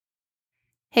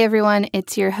Hey everyone,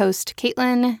 it's your host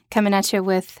Caitlin coming at you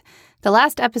with the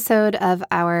last episode of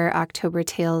our October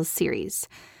Tales series.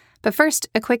 But first,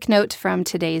 a quick note from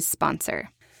today's sponsor.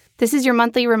 This is your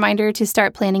monthly reminder to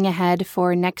start planning ahead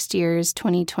for next year's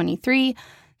 2023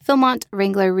 Philmont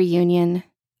Wrangler Reunion.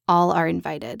 All are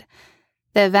invited.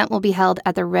 The event will be held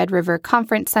at the Red River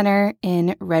Conference Center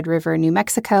in Red River, New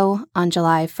Mexico on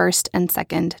July 1st and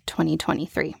 2nd,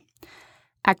 2023.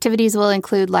 Activities will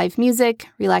include live music,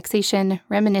 relaxation,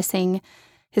 reminiscing,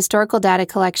 historical data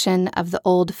collection of the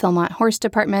old Philmont Horse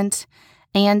Department,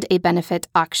 and a benefit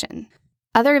auction.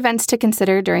 Other events to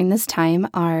consider during this time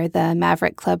are the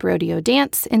Maverick Club Rodeo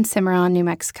Dance in Cimarron, New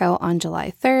Mexico on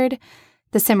July 3rd,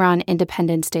 the Cimarron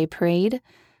Independence Day Parade,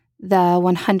 the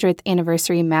 100th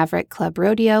Anniversary Maverick Club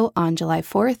Rodeo on July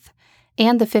 4th,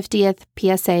 and the 50th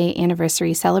PSA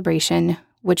Anniversary Celebration,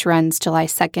 which runs July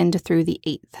 2nd through the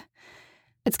 8th.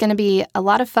 It's going to be a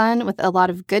lot of fun with a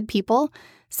lot of good people,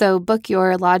 so book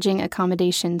your lodging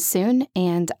accommodation soon,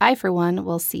 and I, for one,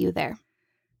 will see you there.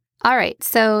 All right,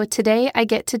 so today I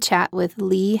get to chat with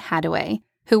Lee Hadaway,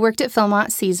 who worked at Philmont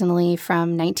seasonally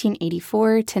from 1984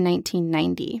 to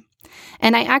 1990.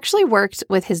 And I actually worked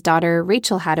with his daughter,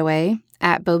 Rachel Hadaway,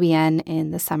 at Beaubien in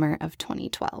the summer of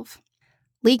 2012.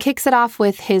 Lee kicks it off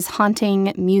with his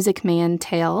haunting Music Man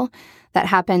tale that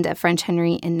happened at French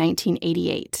Henry in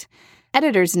 1988.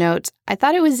 Editor's note, I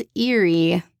thought it was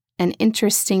eerie and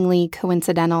interestingly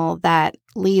coincidental that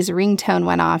Lee's ringtone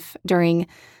went off during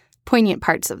poignant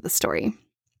parts of the story.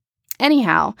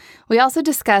 Anyhow, we also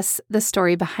discuss the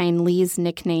story behind Lee's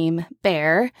nickname,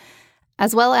 Bear,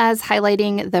 as well as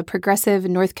highlighting the progressive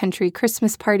North Country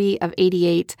Christmas party of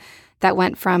 '88 that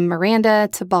went from Miranda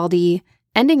to Baldy,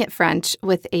 ending at French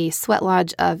with a sweat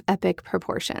lodge of epic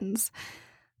proportions.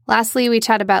 Lastly, we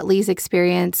chat about Lee's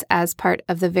experience as part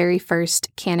of the very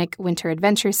first Canic Winter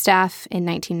Adventure staff in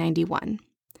 1991.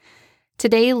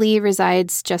 Today, Lee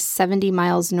resides just 70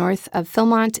 miles north of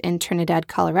Philmont in Trinidad,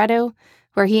 Colorado,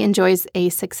 where he enjoys a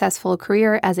successful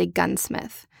career as a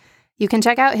gunsmith. You can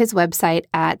check out his website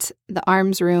at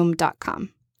thearmsroom.com.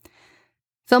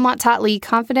 Philmont taught Lee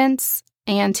confidence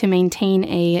and to maintain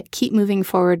a keep moving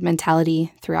forward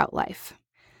mentality throughout life.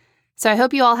 So I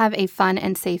hope you all have a fun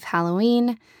and safe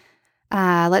Halloween.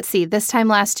 Let's see, this time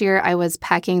last year, I was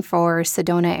packing for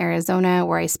Sedona, Arizona,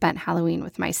 where I spent Halloween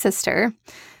with my sister.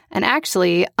 And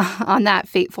actually, on that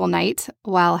fateful night,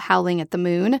 while howling at the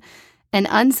moon, an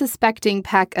unsuspecting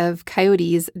pack of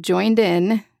coyotes joined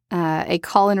in a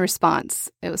call and response.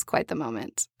 It was quite the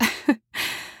moment.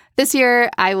 This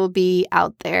year, I will be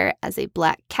out there as a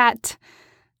black cat,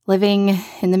 living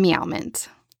in the meowment.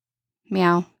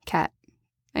 Meow, cat.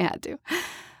 I had to.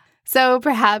 So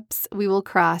perhaps we will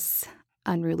cross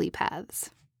unruly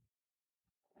paths.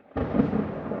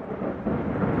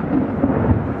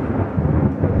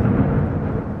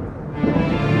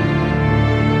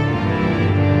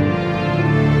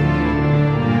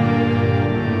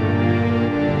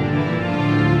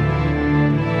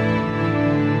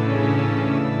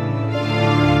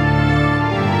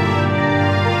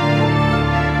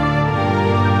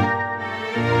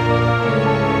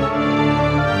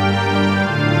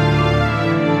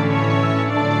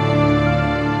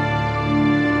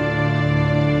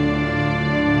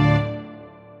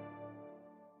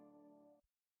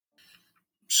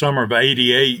 Summer of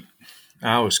 '88,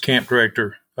 I was camp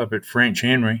director up at French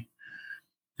Henry.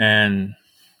 And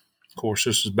of course,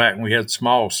 this was back when we had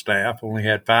small staff, only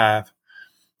had 5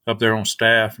 up there on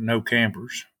staff, no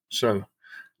campers. So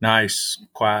nice,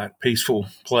 quiet, peaceful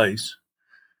place.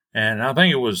 And I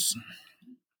think it was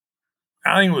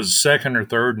the second or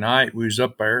third night we was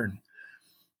up there,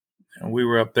 and we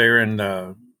were up there in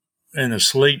the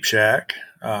sleep shack.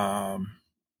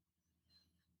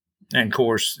 And of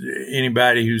course,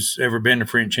 anybody who's ever been to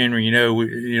French Henry,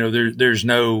 there's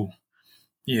no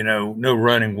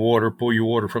running water, pull your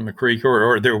water from the creek,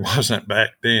 or there wasn't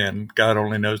back then. God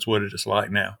only knows what it is like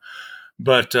now.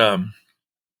 But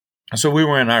so we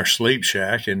were in our sleep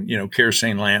shack, and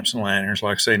kerosene lamps and lanterns,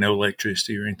 like I say, no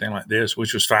electricity or anything like this,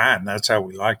 which was fine. That's how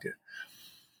we liked it.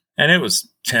 And it was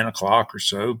 10 o'clock or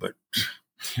so, but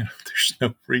there's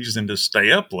no reason to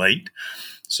stay up late.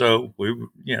 So we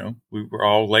were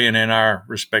all laying in our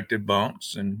respective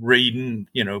bunks and reading,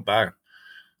 by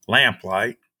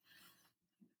lamplight.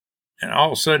 And all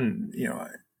of a sudden,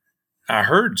 I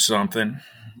heard something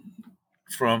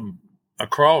from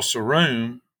across the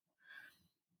room.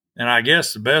 And I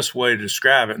guess the best way to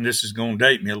describe it, and this is going to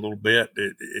date me a little bit,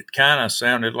 it kind of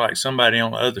sounded like somebody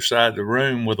on the other side of the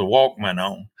room with a Walkman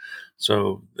on.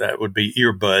 So that would be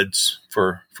earbuds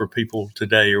for people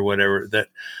today or whatever. That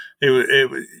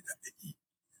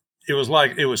it was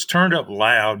like it was turned up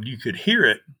loud. You could hear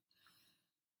it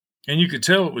and you could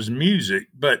tell it was music,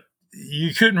 but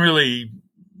you couldn't really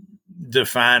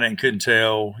define it and couldn't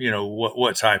tell,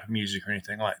 what type of music or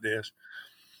anything like this.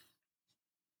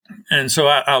 And so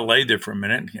I laid there for a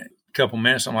minute, a couple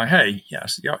minutes. I'm like, hey,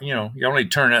 yes, y'all need to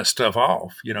turn that stuff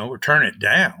off, or turn it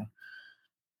down.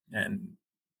 And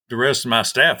the rest of my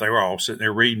staff, they were all sitting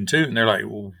there reading too. And they're like,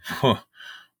 well,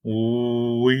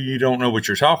 we don't know what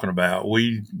you're talking about.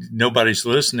 Nobody's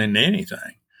listening to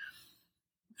anything.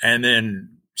 And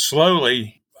then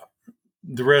slowly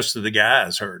the rest of the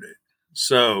guys heard it.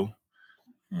 So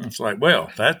it's like,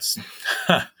 well, that's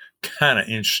kind of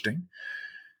interesting.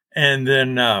 And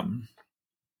then,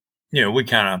 we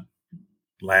kind of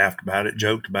laughed about it,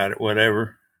 joked about it,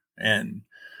 whatever. And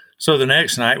so the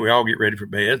next night we all get ready for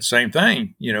bed. Same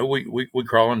thing. We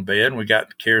crawl in bed and we got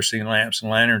the kerosene lamps and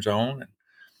lanterns on and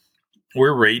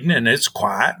we're reading and it's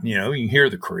quiet. You can hear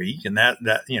the creek and that's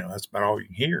about all you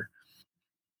can hear.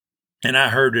 And I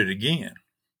heard it again.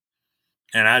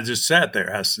 And I just sat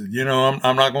there. I said,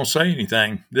 I'm not going to say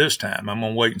anything this time. I'm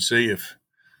going to wait and see if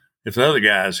the other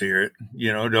guys hear it,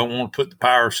 don't want to put the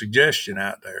power of suggestion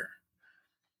out there.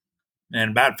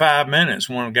 And about 5 minutes,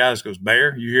 one of the guys goes,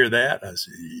 Bear, you hear that? I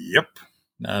said, yep.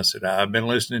 And I said, I've been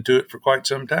listening to it for quite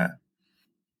some time.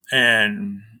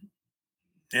 And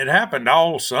it happened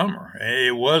all summer.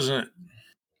 It wasn't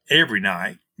every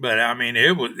night, but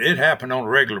it happened on a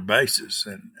regular basis.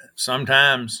 And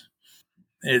sometimes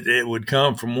it would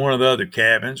come from one of the other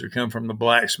cabins or come from the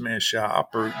blacksmith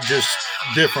shop or just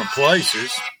different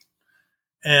places.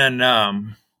 And,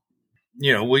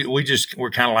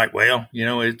 we're kind of like, well,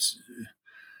 it's,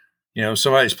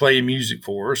 somebody's playing music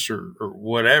for us or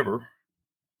whatever.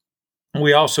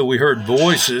 We heard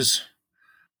voices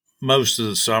most of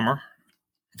the summer.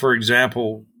 For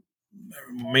example,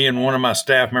 me and one of my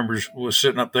staff members was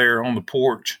sitting up there on the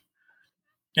porch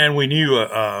and we knew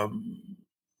a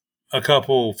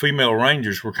couple female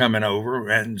rangers were coming over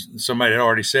and somebody had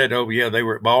already said, oh yeah, they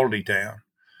were at Baldy Town.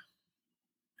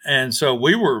 And so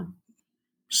we were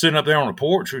sitting up there on the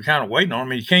porch, we're kind of waiting on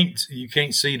them. You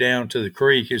can't see down to the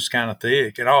creek. It's kind of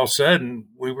thick. And all of a sudden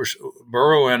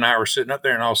Burrow and I were sitting up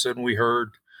there and all of a sudden we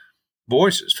heard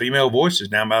voices, female voices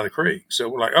down by the creek. So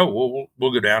we're like, oh, well,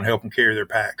 we'll go down and help them carry their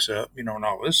packs up, and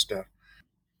all this stuff.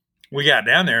 We got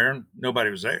down there and nobody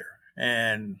was there.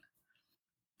 And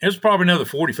it was probably another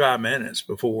 45 minutes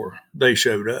before they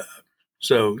showed up.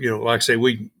 So, like I say,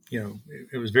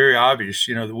 it was very obvious,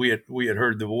 that we had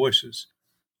heard the voices.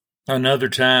 Another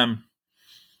time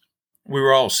we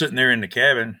were all sitting there in the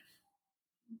cabin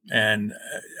and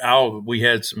we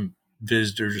had some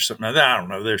visitors or something. I don't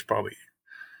know. There's probably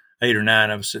 8 or 9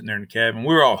 of us sitting there in the cabin.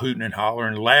 We were all hooting and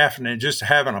hollering, laughing and just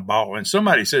having a ball. And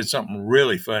somebody said something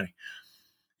really funny.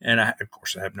 And of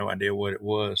course, I have no idea what it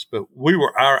was, but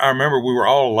I remember we were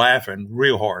all laughing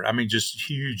real hard. Just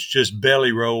huge, just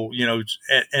belly roll,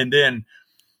 and then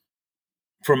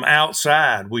from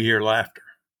outside we hear laughter.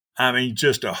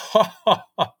 Just a ha, ha,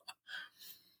 ha.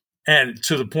 And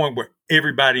to the point where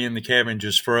everybody in the cabin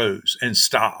just froze and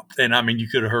stopped. And you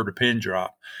could have heard a pin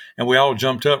drop. And we all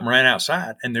jumped up and ran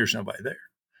outside, and there's nobody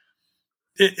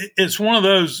there. It's one of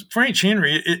those, French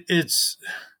Henry, it's,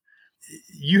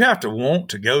 you have to want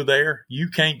to go there. You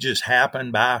can't just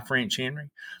happen by French Henry.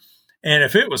 And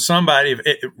if it was somebody,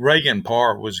 Reagan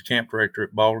Parr was a camp director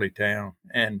at Baldy Town,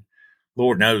 and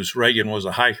Lord knows Reagan was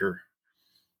a hiker.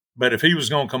 But if he was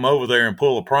going to come over there and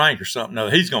pull a prank or something, no,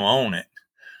 he's going to own it.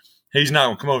 He's not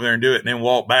going to come over there and do it and then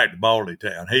walk back to Baldy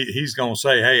Town. He's going to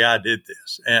say, hey, I did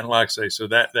this. And like I say, so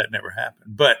that never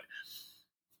happened. But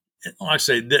like I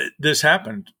say, this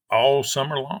happened all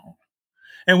summer long.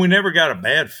 And we never got a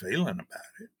bad feeling about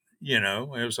it.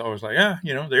 It was always like,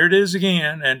 there it is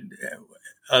again. And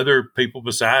other people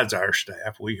besides our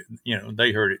staff,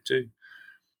 they heard it too.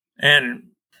 And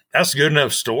that's a good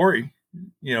enough story,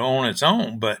 on its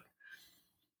own. But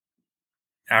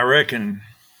I reckon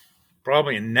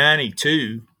probably in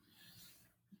 92,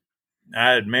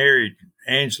 I had married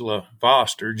Angela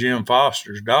Foster, Jim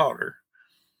Foster's daughter.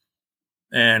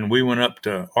 And we went up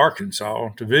to Arkansas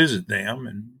to visit them.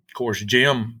 And of course,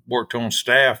 Jim worked on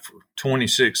staff for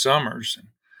 26 summers and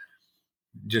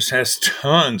just has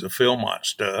tons of Philmont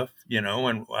stuff,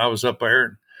 and I was up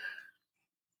there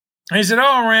and he said, oh,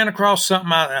 I ran across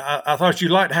something I thought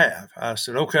you'd like to have. I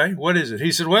said, okay, what is it?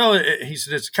 He said, well,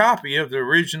 it's a copy of the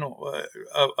original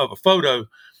of a photo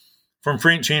from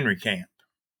French Henry Camp.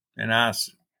 And I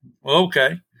said, well,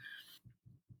 okay.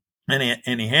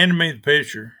 And he handed me the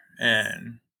picture,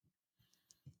 and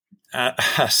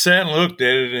I sat and looked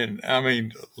at it,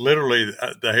 and literally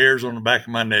the hairs on the back of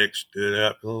my neck stood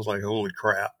up. I was like, holy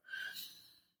crap.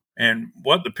 And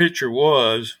what the picture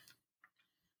was,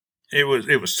 it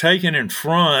was taken in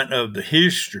front of the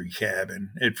history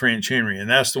cabin at French Henry, and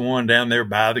that's the one down there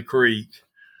by the creek.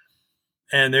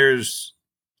 And there's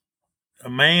a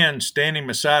man standing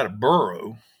beside a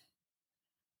burro,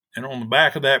 and on the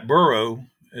back of that burro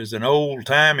is an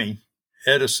old-timey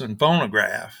Edison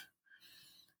phonograph.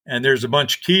 And there's a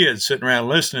bunch of kids sitting around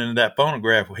listening to that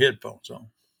phonograph with headphones on.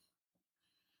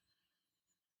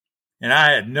 And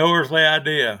I had no earthly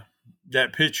idea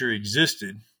that picture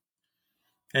existed.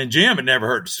 And Jim had never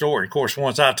heard the story. Of course,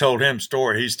 once I told him the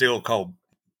story, he still called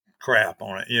crap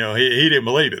on it. He didn't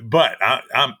believe it. But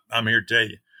I'm here to tell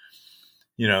you,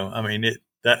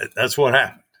 that's what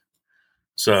happened.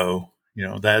 So,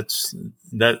 that's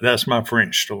my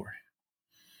French story.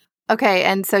 Okay,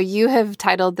 and so you have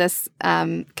titled this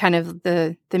kind of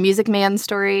the Music Man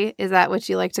story. Is that what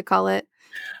you like to call it?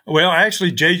 Well,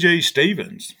 actually, J.J.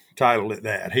 Stevens titled it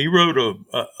that. He wrote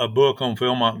a book on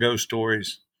Philmont ghost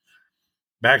stories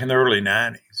back in the early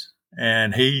 90s.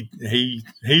 And he's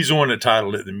the one that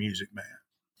titled it The Music Man.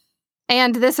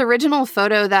 And this original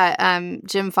photo that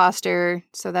Jim Foster,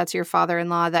 so that's your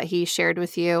father-in-law, that he shared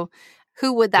with you,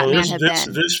 who would that man have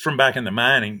been? This is from back in the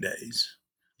mining days.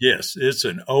 Yes, it's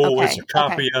a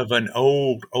copy of an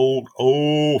old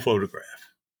photograph.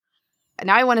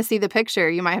 Now I want to see the picture.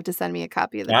 You might have to send me a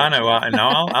copy of the picture. I know.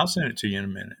 I'll send it to you in a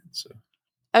minute. So.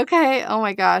 Okay. Oh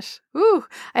my gosh. Woo.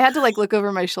 I had to look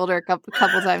over my shoulder a couple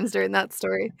times during that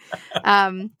story.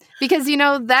 Because,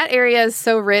 that area is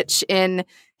so rich in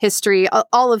history.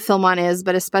 All of Philmont is,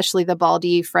 but especially the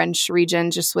Baldy French region,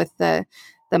 just with the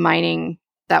mining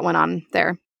that went on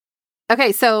there.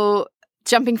 Okay. So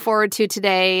jumping forward to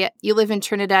today, you live in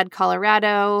Trinidad,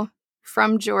 Colorado,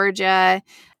 from Georgia.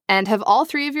 And have all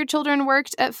three of your children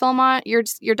worked at Philmont?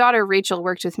 Your daughter, Rachel,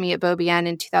 worked with me at Beaubien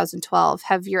in 2012.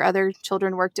 Have your other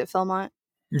children worked at Philmont?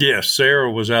 Yes, Sarah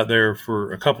was out there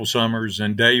for a couple summers,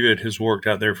 and David has worked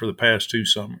out there for the past 2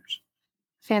 summers.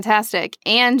 Fantastic.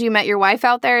 And you met your wife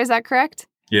out there, is that correct?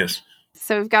 Yes.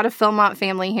 So we've got a Philmont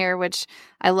family here, which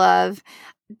I love.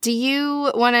 Do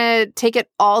you want to take it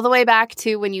all the way back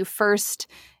to when you first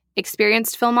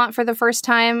experienced Philmont for the first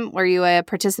time? Were you a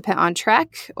participant on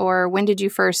Trek, or when did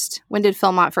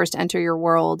Philmont first enter your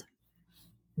world?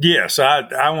 Yes,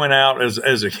 I went out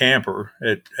as a camper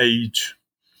at age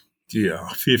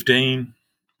 15,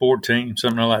 14,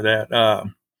 something like that,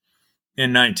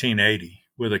 in 1980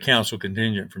 with a council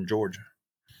contingent from Georgia.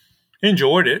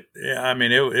 Enjoyed it. I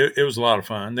mean, it was a lot of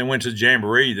fun. Then went to the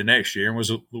Jamboree the next year and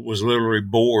was literally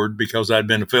bored because I'd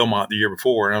been to Philmont the year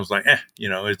before, and I was like,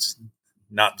 it's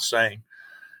not the same.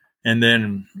 And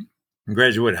then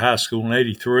graduated high school in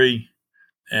 83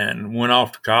 and went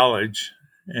off to college,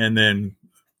 and then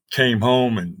came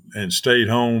home and stayed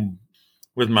home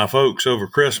with my folks over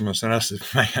Christmas. And I said,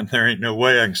 man, there ain't no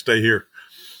way I can stay here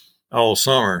all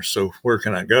summer. So where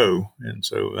can I go? And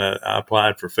so I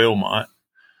applied for Philmont,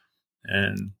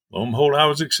 and lo and behold, I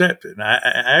was accepted. I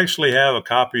actually have a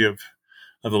copy of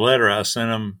the letter I sent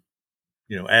them,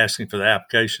 asking for the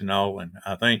application and all. And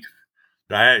I think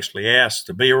I actually asked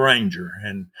to be a ranger,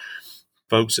 and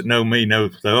folks that know me know,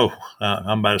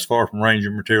 I'm about as far from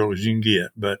ranger material as you can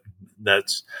get. But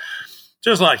that's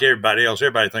just like everybody else.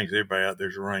 Everybody thinks everybody out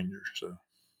there's a ranger. So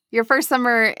your first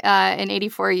summer in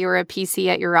 84, you were a PC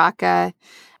at Uraca.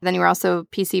 Then you were also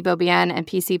PC Beaubien and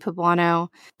PC Poblano.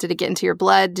 Did it get into your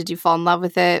blood? Did you fall in love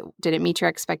with it? Did it meet your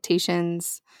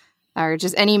expectations? Or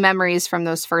just any memories from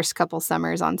those first couple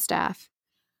summers on staff?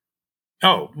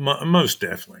 Oh, most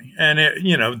definitely. And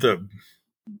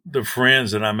the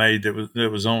friends that I made that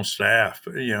was on staff,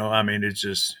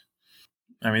 there's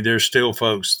still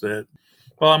folks that,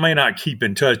 I may not keep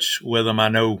in touch with them. I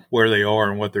know where they are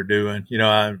and what they're doing.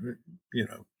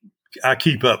 I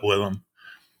keep up with them,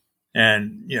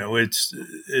 and it's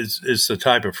the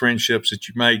type of friendships that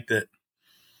you make that.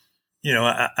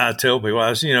 I tell people,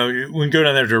 we can go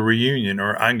down there to a reunion,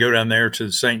 or I can go down there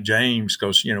to St. James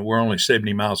because, we're only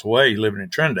 70 miles away living in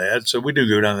Trinidad. So we do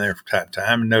go down there from time to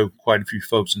time and know quite a few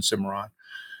folks in Cimarron.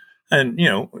 And,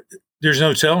 there's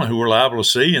no telling who we're liable to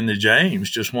see in the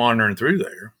James just wandering through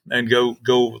there, and go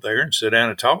over there and sit down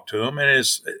and talk to them. And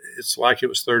it's like it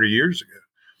was 30 years ago.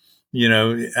 You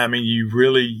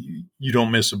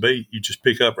don't miss a beat. You just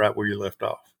pick up right where you left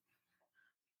off.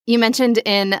 You mentioned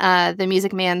in the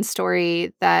Music Man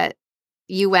story that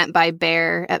you went by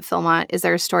Bear at Philmont. Is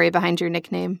there a story behind your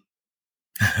nickname?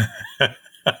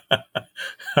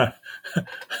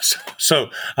 So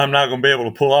I'm not going to be able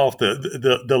to pull off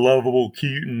the lovable,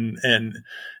 cute, and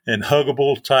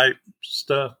huggable type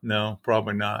stuff. No,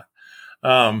 probably not.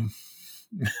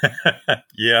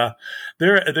 Yeah,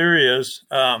 there is.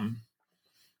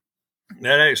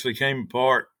 that actually came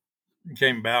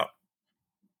about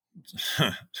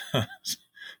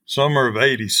summer of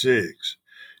 '86.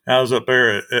 I was up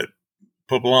there at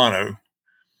Poblano,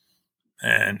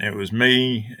 and it was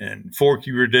me and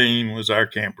Forky Redine was our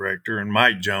camp director, and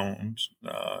Mike Jones,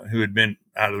 who had been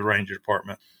out of the Ranger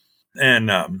Department, and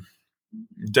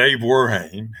Dave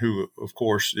Werhane, who of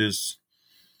course is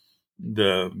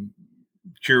the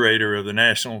curator of the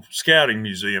National Scouting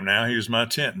Museum now. He was my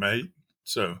tent mate.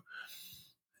 So,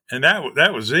 and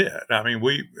that was it. I mean,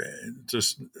 we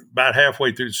just about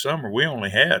halfway through the summer, we only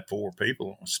had 4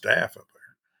 people on staff up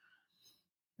there.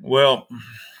 Well,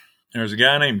 there was a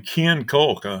guy named Ken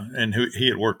Kolka, and he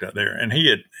had worked out there, and he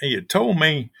had told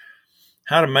me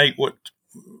how to make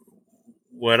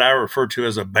what I refer to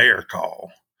as a bear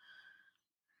call.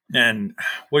 And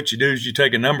what you do is you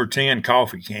take a number 10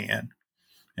 coffee can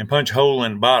and punch a hole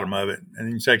in the bottom of it, and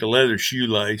then you take a leather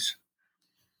shoelace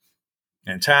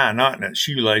and tie a knot in that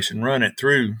shoelace and run it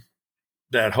through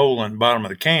that hole in the bottom of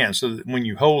the can, so that when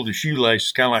you hold the shoelace,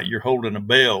 it's kind of like you're holding a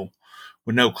bell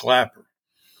with no clapper.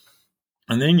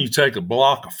 And then you take a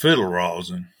block of fiddle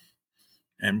rosin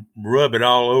and rub it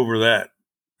all over that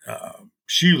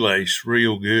shoelace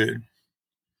real good.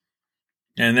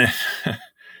 And then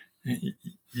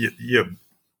you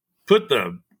put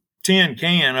the tin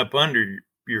can up under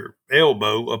your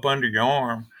elbow, up under your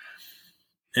arm,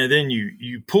 and then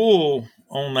you pull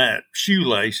on that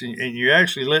shoelace, and you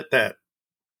actually let that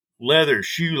leather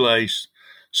shoelace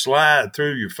slide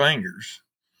through your fingers,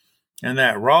 and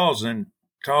that rosin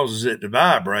causes it to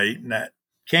vibrate, and that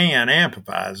can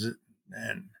amplifies it.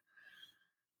 And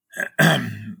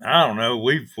I don't know,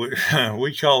 we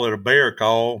call it a bear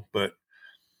call, but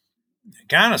it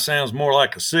kind of sounds more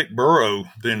like a sick burro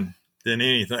than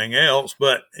anything else.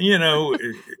 But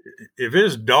if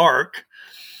it's dark,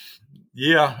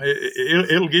 yeah,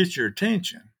 it'll get your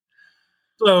attention.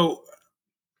 So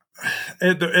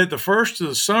at the first of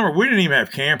the summer, we didn't even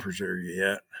have campers there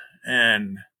yet,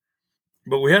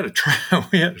 but we had a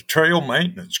trail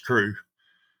maintenance crew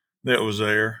that was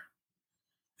there,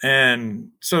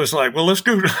 and so it's like, well, let's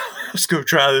go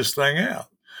try this thing out.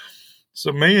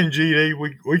 So me and GD,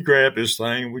 we grabbed this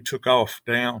thing, we took off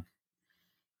down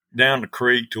the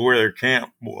creek to where their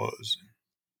camp was.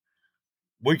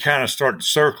 We kind of started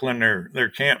circling their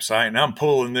campsite, and I'm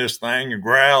pulling this thing and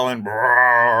growling,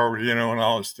 and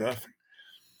all this stuff.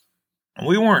 And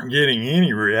we weren't getting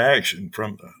any reaction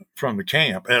from the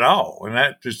camp at all, and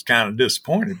that just kind of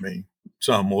disappointed me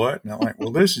somewhat. And I'm like,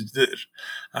 well, this is this.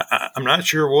 I'm not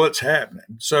sure what's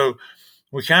happening. So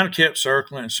we kind of kept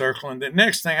circling and circling. The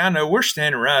next thing I know, we're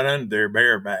standing right under their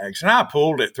bear bags, and I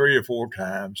pulled it 3 or 4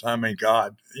 times. I mean,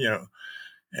 God,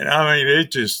 and I mean,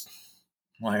 it just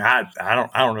like I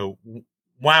don't know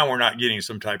why we're not getting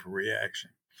some type of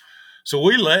reaction. So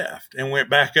we left and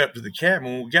went back up to the cabin.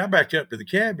 When we got back up to the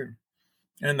cabin,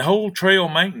 and the whole trail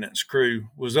maintenance crew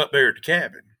was up there at the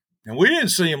cabin, and we didn't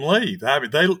see them leave. I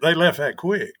mean, they left that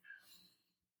quick.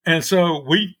 And so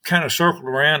we kind of circled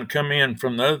around and come in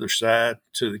from the other side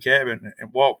to the cabin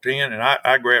and walked in, and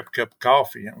I grabbed a cup of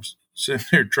coffee and was sitting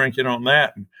there drinking on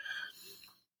that. And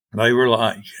they were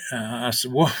like, I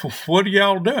said, what are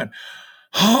y'all doing?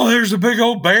 Oh, there's a big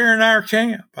old bear in our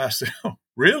camp. I said, oh,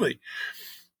 really?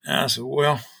 And I said,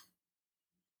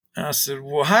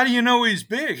 well, how do you know he's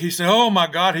big? He said, oh, my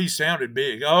God, he sounded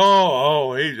big.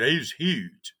 Oh, he's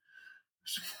huge.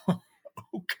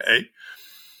 Okay.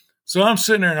 So I'm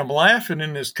sitting there and I'm laughing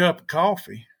in this cup of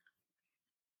coffee.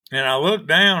 And I look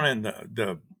down, and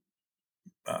the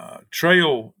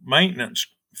trail maintenance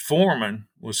foreman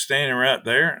was standing right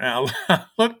there. And I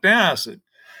looked down.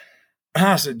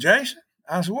 I said, Jason,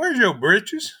 where's your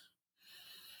britches?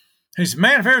 He said,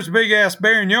 man, if there was a big ass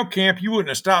bear in your camp, you wouldn't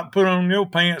have stopped and put on your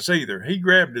pants either. He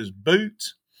grabbed his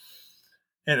boots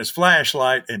and his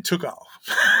flashlight and took off.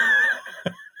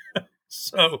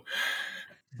 So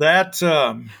that's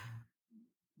how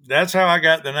I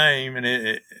got the name, and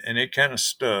it kind of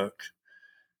stuck.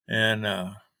 And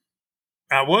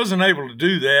I wasn't able to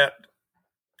do that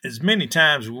as many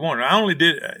times as we wanted. I only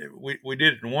did we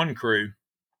did it in one crew,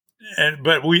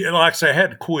 but we, like I say, I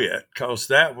had to quit because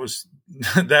that was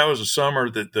a summer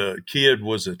that the kid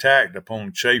was attacked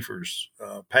upon Schaefer's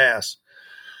Pass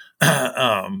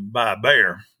by a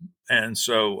bear, and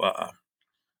so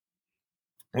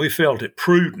we felt it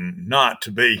prudent not to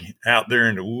be out there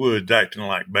in the woods acting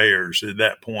like bears at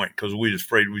that point because we was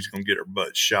afraid we was going to get our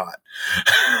butts shot.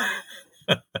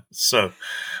 So,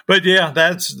 but yeah,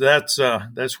 that's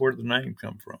where the name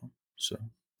come from. So,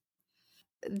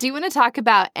 do you want to talk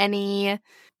about any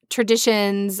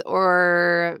traditions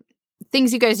or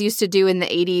things you guys used to do in the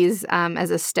 80s as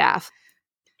a staff?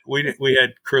 we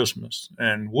had Christmas,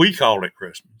 and we called it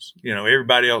Christmas.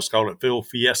 Everybody else called it Phil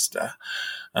Fiesta.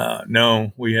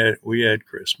 No, we had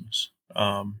Christmas,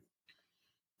 and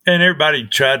everybody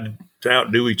tried to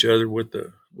outdo each other with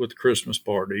the Christmas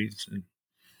parties. And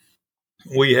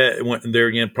went there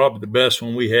again. Probably the best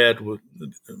one we had was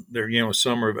there again was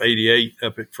summer of '88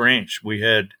 up at French. We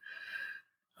had.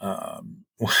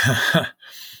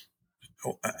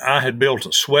 I had built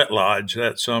a sweat lodge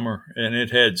that summer, and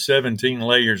it had 17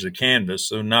 layers of canvas.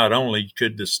 So not only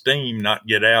could the steam not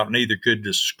get out, neither could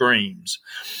the screams.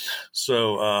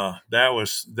 So that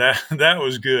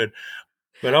was good.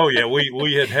 But oh yeah,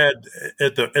 we had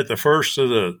at the first of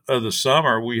the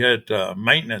summer, we had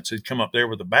maintenance had come up there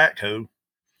with a backhoe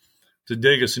to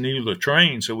dig us a new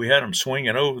latrine. So we had them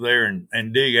swinging over there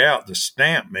and dig out the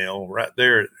stamp mill right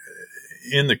there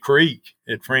in the creek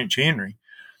at French Henry.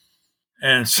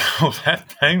 And so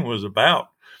that thing was about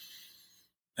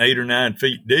 8 or 9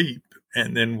 feet deep.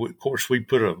 And then, of course, we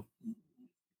put a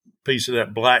piece of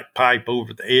that black pipe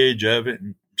over the edge of it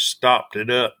and stopped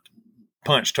it up,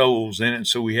 punched holes in it.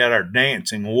 So we had our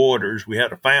dancing waters. We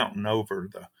had a fountain over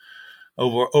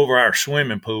our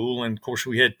swimming pool. And, of course,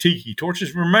 we had tiki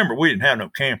torches. Remember, we didn't have no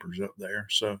campers up there.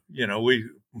 So,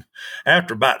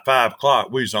 after about 5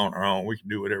 o'clock, we was on our own. We could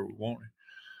do whatever we wanted.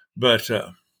 But,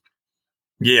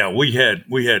 yeah, we had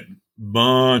a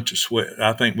bunch of sweat.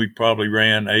 I think we probably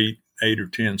ran eight or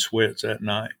 10 sweats that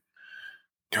night.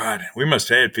 God, we must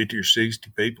have had 50 or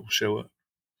 60 people show up.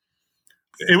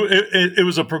 It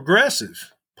was a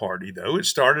progressive party, though. It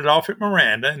started off at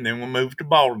Miranda, and then we moved to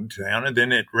Baldentown, and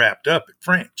then it wrapped up at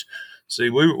French. See,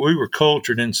 we were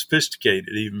cultured and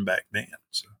sophisticated even back then.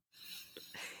 So.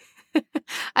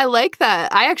 I like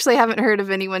that. I actually haven't heard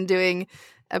of anyone doing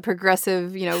a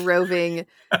progressive, roving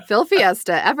Phil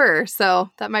Fiesta ever. So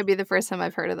that might be the first time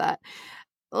I've heard of that.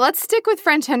 Let's stick with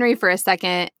French Henry for a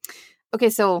second. Okay,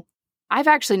 so I've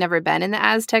actually never been in the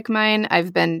Aztec mine.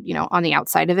 I've been, on the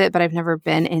outside of it, but I've never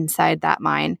been inside that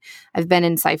mine. I've been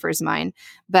in Cypher's mine.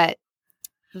 But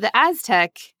the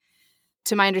Aztec,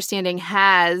 to my understanding,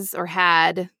 has or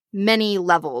had many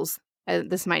levels.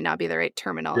 This might not be the right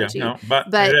terminology. Yeah, no, but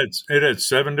it had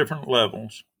 7 different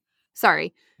levels.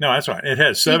 Sorry. No, that's right. It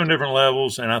has 7 different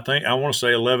levels, and I want to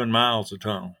say 11 miles of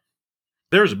tunnel.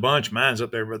 There's a bunch of mines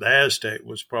up there, but the Aztec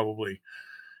was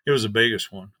it was the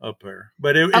biggest one up there.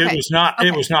 But it was not. Okay.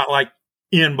 It was not like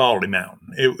in Baldy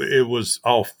Mountain. It was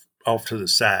off to the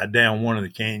side, down one of the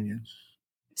canyons.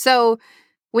 So,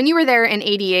 when you were there in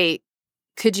 '88,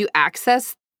 could you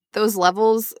access those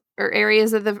levels or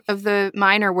areas of the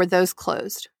mine, or were those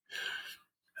closed?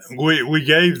 We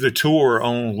gave the tour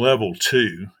on level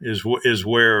 2 is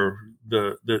where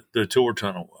the tour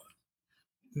tunnel was.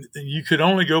 You could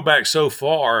only go back so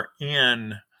far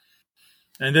in,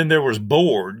 and then there was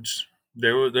boards.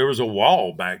 There was a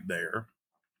wall back there,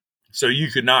 so you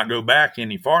could not go back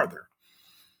any farther.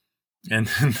 And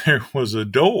then there was a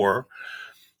door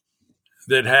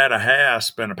that had a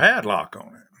hasp and a padlock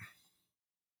on it,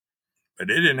 but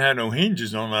it didn't have no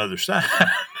hinges on the other side.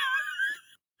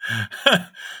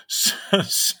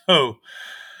 So,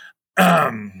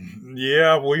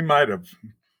 yeah, we might have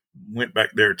went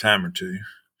back there a time or two.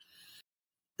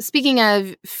 Speaking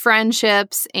of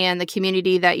friendships and the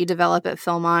community that you develop at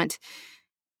Philmont,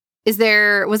 was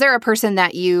there a person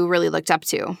that you really looked up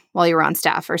to while you were on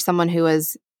staff, or someone who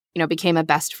became a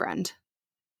best friend?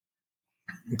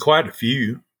 Quite a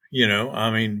few,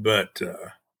 but two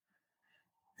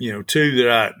that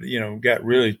I, got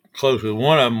really close with.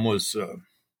 One of them was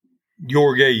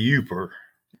Jorge Uper.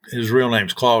 His real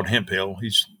name's Claude Hemphill.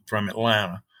 He's from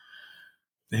Atlanta.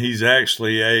 He's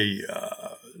actually a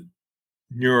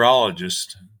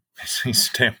neurologist.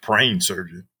 He's a damn brain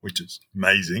surgeon, which is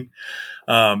amazing.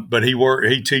 But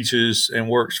he teaches and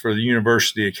works for the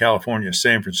University of California,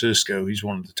 San Francisco. He's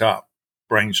one of the top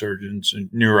brain surgeons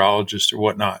and neurologists or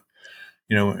whatnot,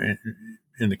 in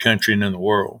the country and in the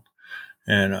world.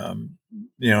 And,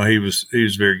 he was a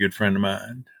very good friend of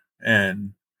mine.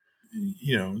 And,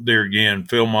 there again,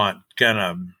 Philmont kind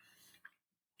of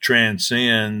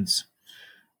transcends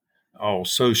all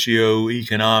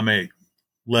socioeconomic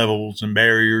levels and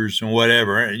barriers and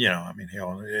whatever.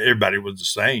 Hell, everybody was the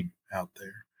same out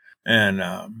there. And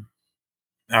I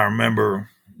remember,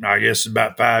 I guess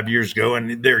about 5 years ago,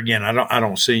 and there again, I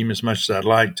don't see him as much as I'd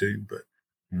like to, but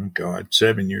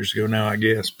 7 years ago now, I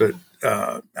guess. But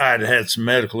I'd had some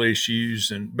medical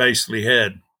issues and basically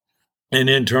had an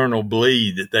internal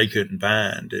bleed that they couldn't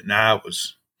find. And I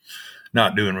was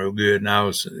not doing real good. And I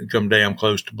was come damn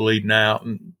close to bleeding out.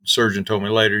 And the surgeon told me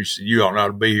later, he said, "You ought not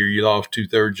to be here. You lost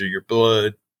 2/3 of your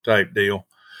blood," type deal.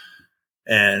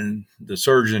 And the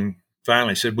surgeon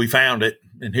finally said, we found it,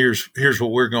 and here's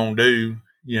what we're going to do.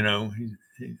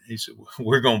 He said,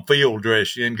 we're going to field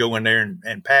dress you and go in there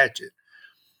and patch it.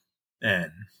 And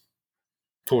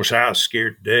of course, I was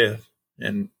scared to death.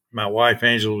 And my wife,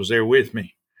 Angela, was there with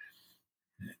me.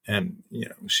 And,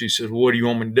 she said, well, what do you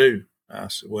want me to do? I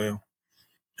said,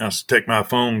 take my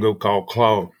phone and go call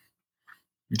Claude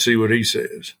and see what he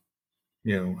says.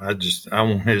 I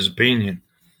want his opinion.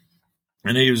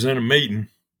 And he was in a meeting,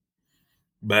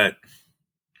 but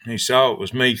he saw it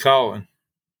was me calling.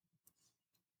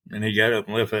 And he got up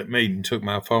and left that meeting, took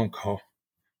my phone call,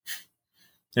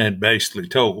 and basically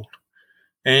told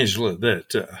Angela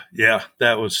that,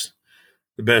 that was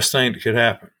the best thing that could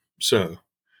happen. So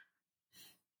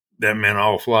that meant an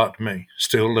awful lot to me,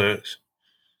 still does.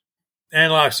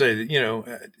 And like I say,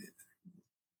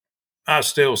 I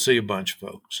still see a bunch of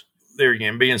folks. There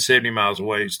again, being 70 miles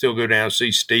away, still go down and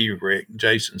see Steve Rick,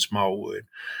 Jason Smallwood,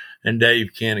 and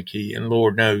Dave Kennedy, and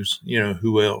Lord knows,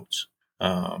 who else.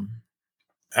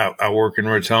 I work in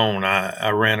Raton. I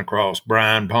ran across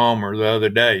Brian Palmer the other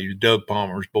day, Doug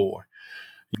Palmer's boy.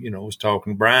 Was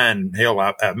talking to Brian. Hell,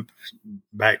 I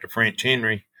back to French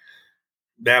Henry.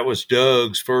 That was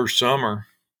Doug's first summer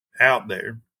out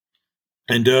there.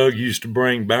 And Doug used to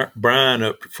bring Brian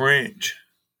up to French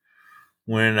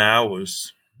when I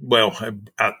was,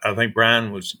 I think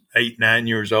Brian was 8, 9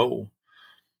 years old.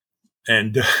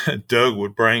 And Doug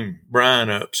would bring Brian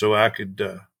up so I could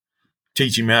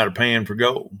teach him how to pan for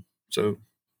gold. So,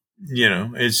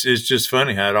 it's just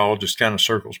funny how it all just kind of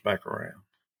circles back around.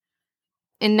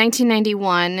 In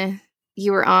 1991,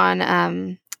 you were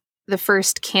on the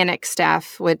first Canic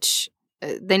staff, which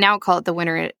they now call it the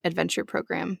Winter Adventure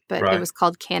Program, but It was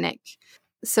called Canic.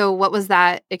 So what was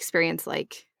that experience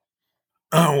like?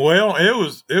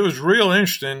 It was real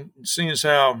interesting, seeing as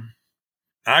how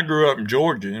I grew up in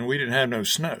Georgia and we didn't have no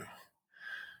snow.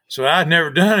 So I'd never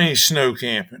done any snow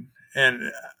camping.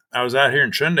 And I was out here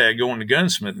in Trinidad going to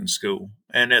gunsmithing school.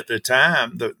 And at the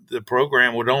time, the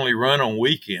program would only run on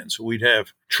weekends. So we'd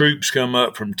have troops come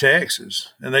up from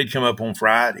Texas, and they'd come up on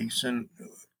Fridays. And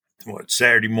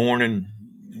Saturday morning,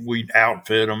 we'd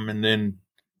outfit them and then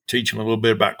teach them a little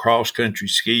bit about cross-country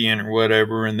skiing or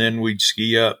whatever. And then we'd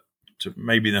ski up to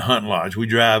maybe the hunting lodge. We'd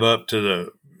drive up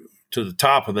to the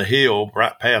top of the hill,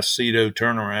 right past Cedo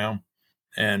turnaround,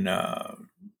 and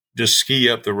just ski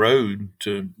up the road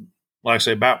to, like I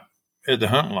say, about at the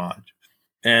hunting lodge.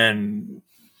 And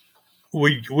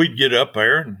we'd get up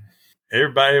there, and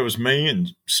everybody, it was me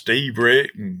and Steve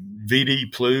Rick and V.D.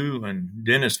 Plew and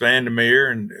Dennis Vandermeer.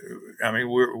 And I mean,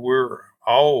 we're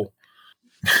all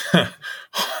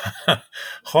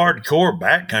hardcore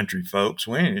backcountry folks.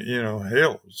 We ain't,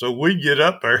 hell. So we'd get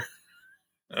up there.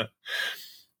 And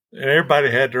everybody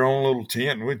had their own little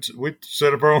tent. We'd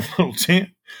set up our own little tent.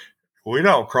 We'd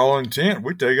all crawl in the tent.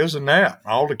 We'd take us a nap.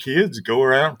 All the kids go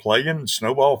around playing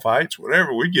snowball fights,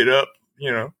 whatever. We'd get up,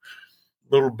 a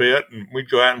little bit, and we'd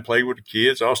go out and play with the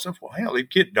kids, all stuff. Well, hell,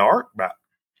 it'd get dark about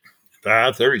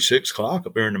 5:30, 6 o'clock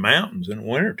up there in the mountains in the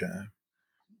wintertime.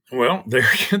 Well,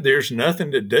 there's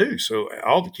nothing to do. So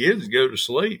all the kids would go to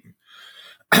sleep.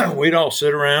 We'd all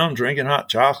sit around drinking hot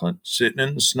chocolate, sitting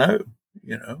in the snow,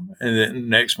 and then the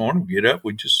next morning we'd get up,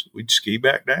 we'd ski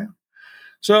back down.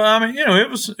 So, I mean, it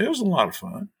was a lot of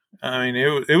fun. I mean,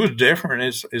 it was different.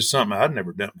 It's something I'd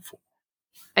never done before.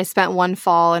 I spent one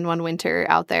fall and one winter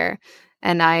out there,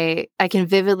 and I can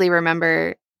vividly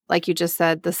remember, like you just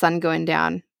said, the sun going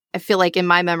down. I feel like in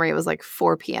my memory it was like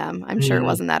 4 p.m. I'm sure it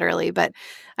wasn't that early, but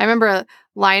I remember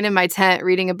lying in my tent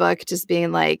reading a book, just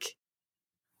being like,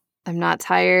 I'm not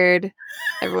tired.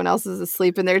 Everyone else is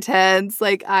asleep in their tents.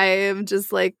 Like, I am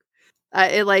just like,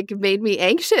 it like made me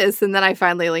anxious. And then I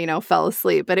finally, fell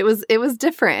asleep. But it was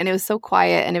different, and it was so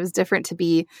quiet, and it was different to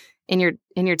be in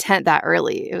your tent that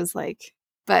early. It was like,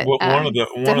 but one of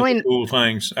the cool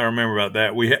things I remember about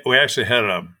that, we actually had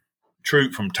a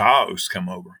troop from Taos come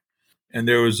over, and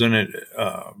there was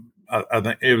I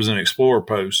think it was an explorer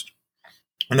post,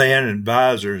 and they had an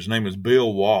advisor. His name was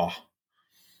Bill Waugh,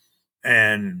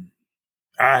 and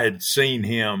I had seen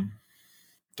him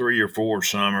 3 or 4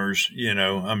 summers,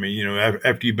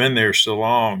 after you've been there so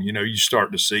long, you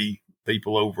start to see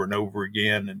people over and over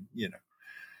again, and,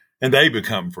 and they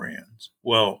become friends.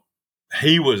 Well,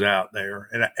 he was out there,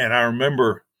 and I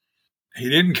remember he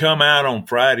didn't come out on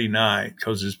Friday night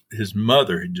because his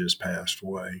mother had just passed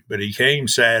away, but he came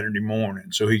Saturday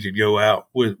morning so he could go out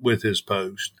with his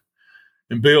post.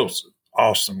 And Bill's an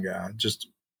awesome guy, just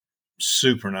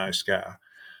super nice guy.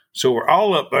 So we're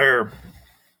all up there.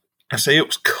 I say it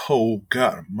was cold.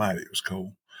 God almighty, it was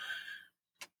cold.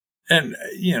 And,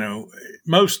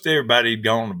 most everybody had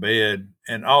gone to bed,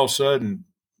 and all of a sudden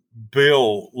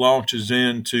Bill launches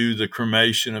into the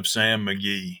cremation of Sam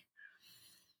McGee.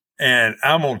 And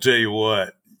I'm going to tell you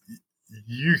what,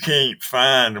 you can't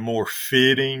find a more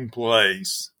fitting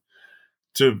place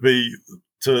to hear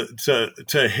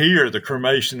the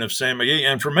cremation of Sam McGee.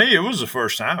 And for me, it was the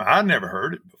first time. I'd never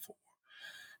heard it before.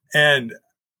 And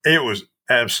it was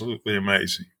absolutely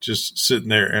amazing just sitting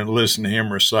there and listening to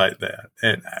him recite that.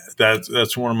 And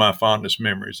that's one of my fondest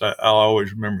memories. I'll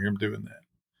always remember him doing that.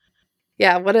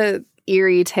 Yeah, what a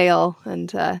eerie tale, and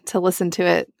to listen to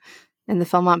it in the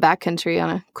Philmont backcountry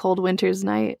on a cold winter's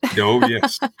night. Oh,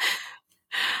 yes.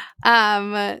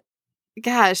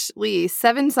 Gosh, Lee,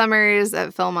 7 summers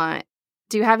at Philmont.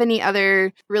 Do you have any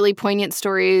other really poignant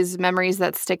stories, memories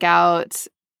that stick out?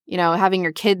 You know, having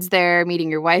your kids there,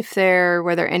 meeting your wife there.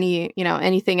 Were there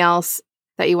anything else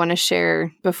that you want to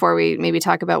share before we maybe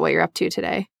talk about what you're up to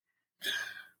today?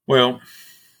 Well,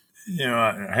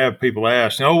 I have people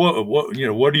ask, what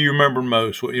do you remember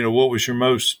most? What was your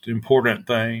most important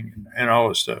thing and all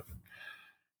this stuff?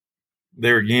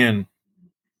 There again,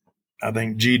 I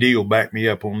think GD will back me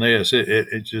up on this.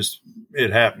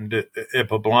 It happened at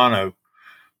Poblano.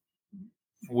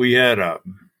 We had a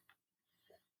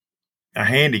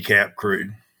handicap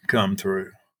crew come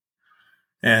through,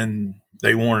 and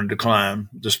they wanted to climb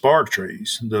the spar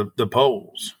trees, the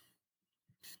poles.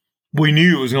 We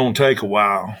knew it was going to take a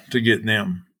while to get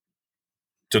them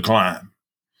to climb,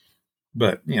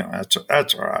 but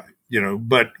that's all right.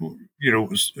 But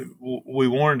we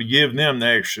wanted to give them the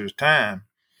extra time,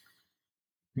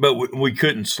 but we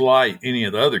couldn't slight any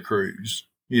of the other crews,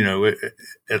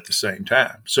 at the same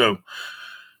time. So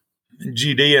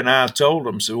GD and I told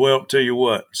them, said, well, tell you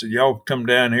what, I said, y'all come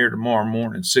down here tomorrow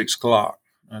morning, 6:00.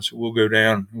 I said, we'll go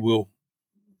down,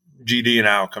 GD and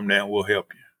I will come down, we'll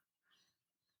help you.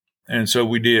 And so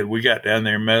we did. We got down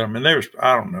there and met them. And there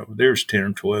was 10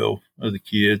 or 12 of the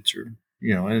kids,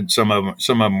 and some of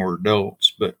them were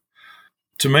adults. But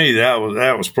to me, that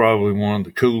was probably one of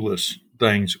the coolest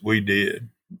things that we did,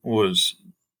 was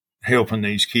helping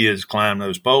these kids climb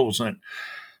those poles. And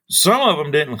some of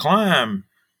them didn't climb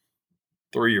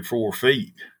 3 or 4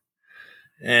 feet.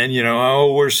 And,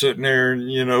 we're sitting there,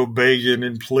 begging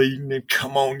and pleading, and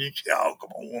come on,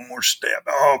 one more step.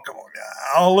 Oh, come on.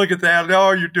 Oh, look at that.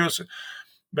 Oh, you're doing so.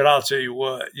 But I'll tell you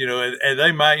what, and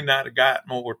they might not have got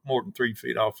more than 3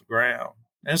 feet off the ground.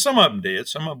 And some of them did.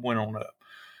 Some of them went on up.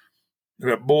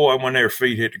 But boy, when their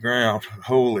feet hit the ground,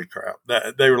 holy crap,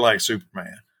 they were like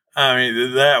Superman. I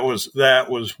mean, that was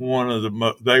one of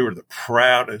they were the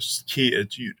proudest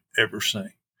kids you'd ever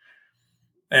seen.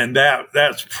 And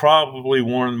that's probably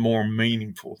one of the more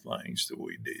meaningful things that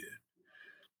we did.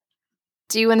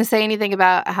 Do you want to say anything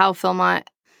about how Philmont,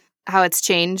 how it's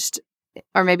changed?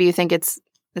 Or maybe you think it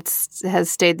has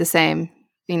stayed the same?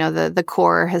 The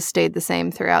core has stayed the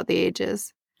same throughout the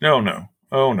ages. No.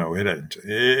 Oh, no, it hasn't.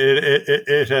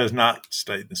 It has not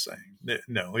stayed the same.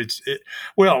 No,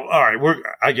 well, all right,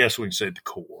 I guess we can say the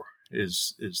core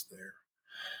is there.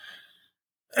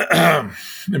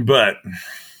 But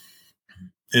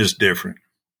it's different.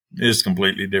 It's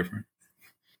completely different.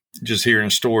 Just hearing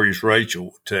stories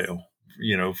Rachel would tell,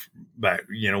 back,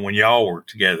 when y'all were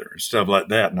together and stuff like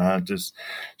that. And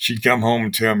she'd come home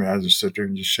and tell me, I just sit there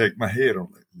and just shake my head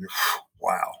on it.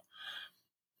 Wow.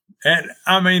 And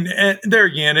I mean, and there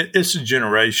again, it's a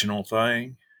generational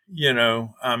thing,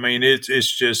 I mean,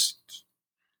 it's just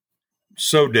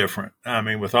so different. I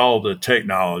mean, with all the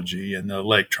technology and the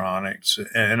electronics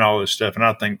and all this stuff. And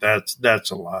I think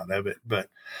that's a lot of it,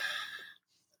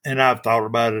 and I've thought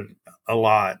about it a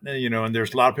lot, and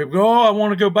there's a lot of people go, oh, I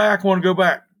want to go back.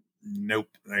 Nope.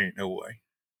 There ain't no way.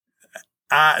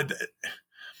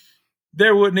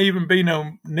 There wouldn't even be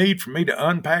no need for me to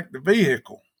unpack the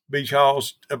vehicle,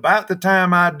 because about the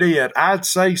time I did, I'd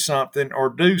say something or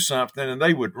do something and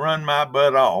they would run my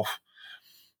butt off,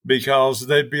 because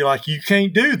they'd be like, you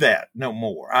can't do that no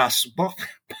more. I said, well,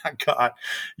 my God,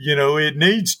 it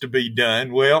needs to be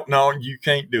done. Well, no, you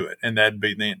can't do it. And that'd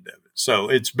be the end of it. So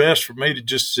it's best for me to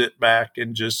just sit back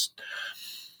and just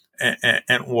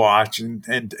and watch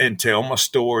and tell my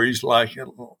stories like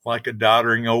a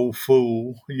doddering old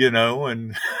fool,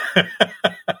 and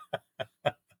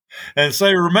and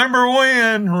say, remember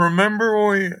when.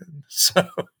 So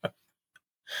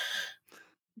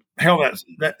hell,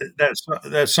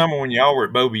 that summer when y'all were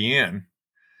at Bobby Inn,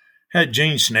 had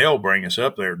Gene Snell bring us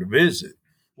up there to visit.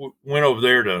 Went over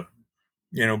there to,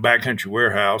 Backcountry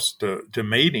Warehouse to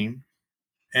meet him.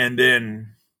 And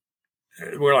then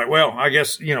we're like, well, I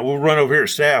guess, we'll run over here to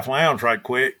Staff Lounge right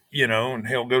quick, and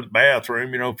he'll go to the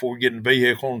bathroom, before we get in the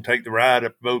vehicle and take the ride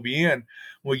up to Bobby Inn.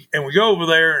 We go over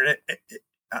there,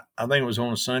 I think it was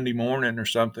on a Sunday morning or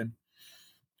something.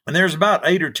 And there's about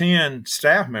 8 or 10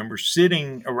 staff members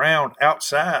sitting around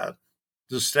outside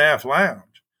the staff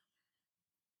lounge.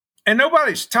 And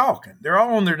nobody's talking. They're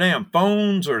all on their damn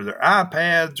phones or their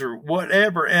iPads or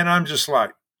whatever. And I'm just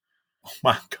like, oh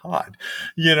my God,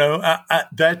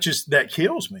 that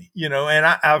kills me, and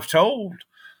I've told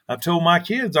my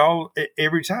kids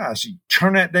every time, I said,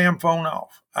 turn that damn phone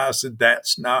off. I said,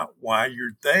 that's not why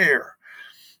you're there.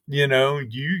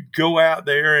 You go out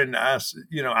there, and I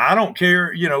don't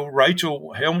care.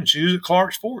 Rachel Hellman, she was at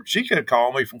Clarksford. She could have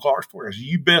called me from Clarksford. I said,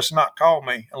 you best not call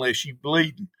me unless you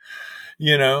bleeding.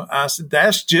 I said,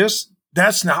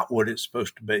 that's not what it's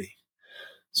supposed to be.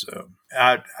 So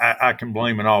I can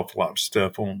blame an awful lot of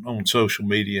stuff on social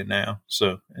media now.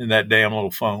 So, and that damn little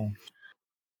phone.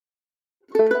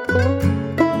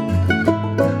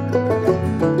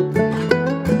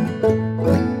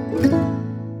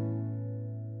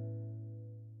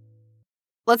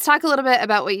 Let's talk a little bit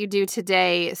about what you do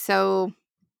today. So,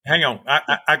 hang on,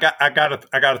 I got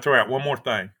to throw out one more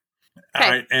thing. Okay.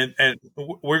 All right, and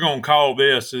we're going to call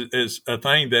this as a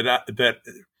thing that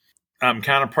I'm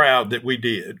kind of proud that we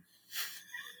did.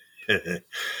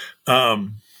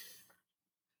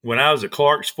 When I was at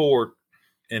Clark's Fort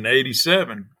in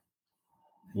 '87,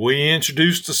 we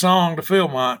introduced a song to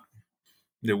Philmont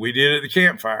that we did at the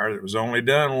campfire that was only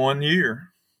done 1 year.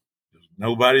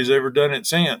 Nobody's ever done it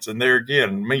since. And there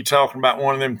again, me talking about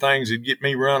one of them things that get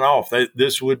me run off,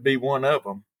 this would be one of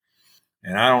them.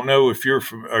 And I don't know if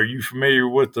are you familiar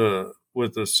with the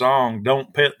song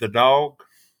 "Don't Pet the Dog"?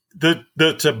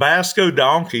 The Tabasco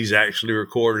Donkeys actually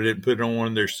recorded it and put it on one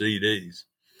of their CDs.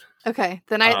 Okay,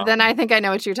 then I think I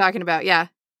know what you're talking about. Yeah,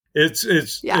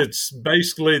 it's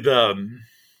basically the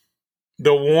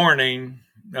warning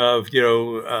of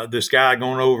this guy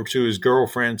going over to his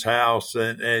girlfriend's house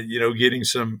and getting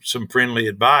some friendly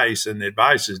advice, and the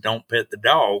advice is don't pet the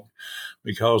dog,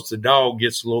 because the dog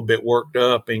gets a little bit worked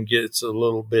up and gets a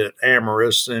little bit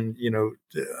amorous, and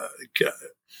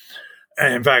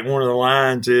in fact, one of the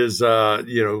lines is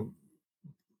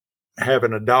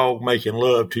having a dog making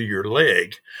love to your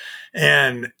leg.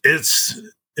 And it's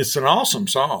an awesome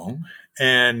song.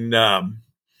 And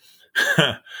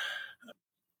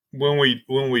when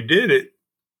we did it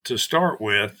to start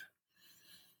with,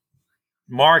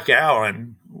 Mark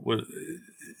Allen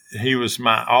was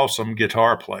my awesome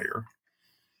guitar player.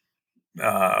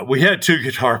 We had 2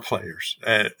 guitar players,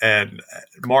 and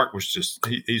Mark was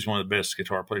he's one of the best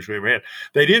guitar players we ever had.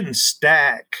 They didn't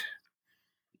stack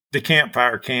the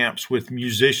campfire camps with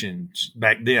musicians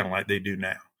back then like they do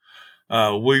now.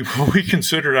 We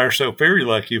considered ourselves very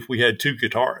lucky if we had 2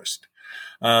 guitarists.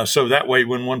 So that way,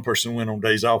 when one person went on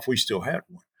days off, we still had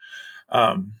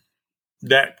one.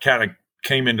 That kind of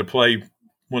came into play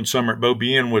one summer at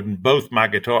Beaubien when both my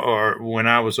guitar, or when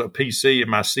I was a PC and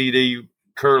my CD,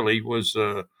 Curly was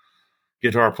a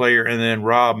guitar player, and then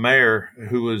Rob Mayer,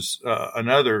 who was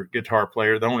another guitar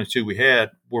player, the only 2 we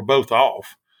had, were both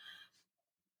off.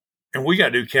 And we got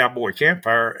to do Cowboy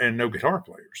Campfire and no guitar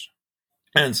players.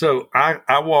 And so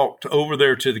I walked over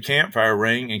there to the campfire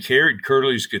ring and carried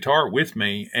Curly's guitar with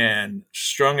me and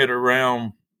strung it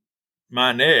around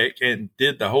my neck and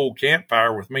did the whole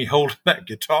campfire with me holding that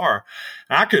guitar.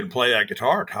 I couldn't play that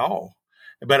guitar at all,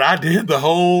 but I did the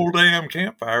whole damn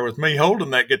campfire with me holding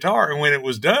that guitar. And when it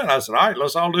was done, I said, all right,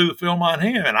 let's all do the film on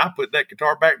him. And I put that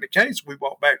guitar back in the case. We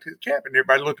walked back to the camp, and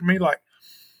everybody looked at me like,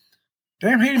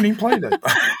 damn, he didn't even play that.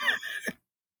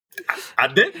 I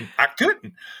didn't. I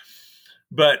couldn't.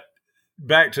 But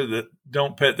back to the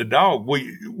don't pet the dog.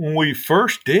 When we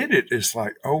first did it, it's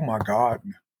like, oh my God,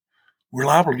 we're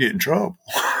liable to get in trouble.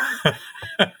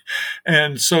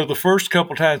 And so the first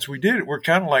couple times we did it, we're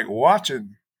kind of like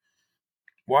watching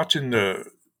the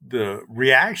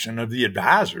reaction of the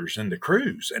advisors and the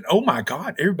crews. And oh my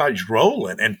God, everybody's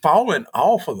rolling and falling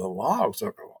off of the logs.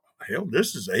 Like, oh, hell,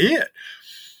 this is it.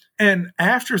 And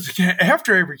after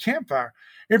every campfire,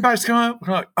 everybody's coming up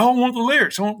like, oh, I want the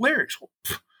lyrics. I want lyrics.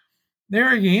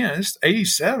 There again, it's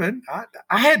 87.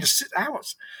 I had to sit.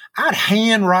 I'd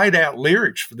hand write out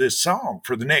lyrics for this song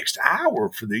for the next hour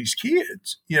for these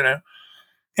kids,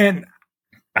 And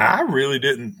I really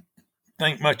didn't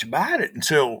think much about it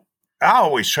until I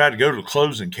always tried to go to the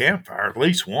closing campfire at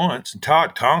least once. And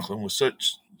Todd Conklin was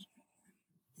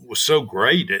so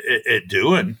great at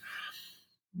doing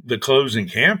the closing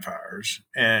campfires,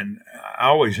 and I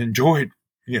always enjoyed,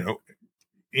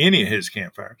 any of his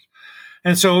campfires.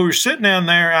 And so we were sitting down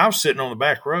there. I was sitting on the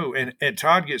back row, and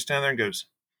Todd gets down there and goes,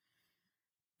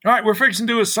 all right, we're fixing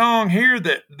to do a song here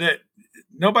that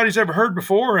nobody's ever heard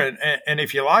before. And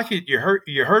if you like it, you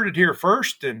heard it here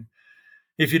first. And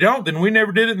If you don't, then we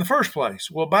never did it in the first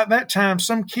place. Well, by that time,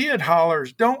 some kid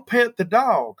hollers, don't pet the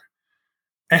dog.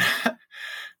 And,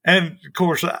 and of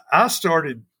course, I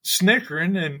started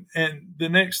snickering. And the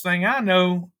next thing I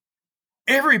know,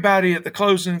 everybody at the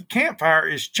closing campfire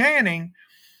is chanting,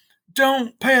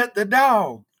 don't pet the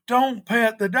dog. Don't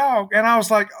pet the dog. And I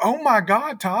was like, oh my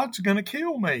God, Todd's going to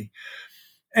kill me.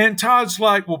 And Todd's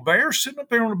like, well, Bear's sitting up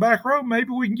there on the back row. Maybe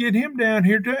we can get him down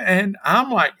here too. And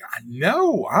I'm like,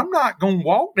 no, I'm not going to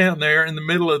walk down there in the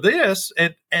middle of this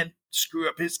and screw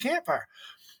up his campfire.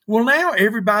 Well, now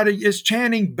everybody is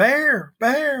chanting bear,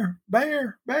 bear,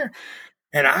 bear, bear.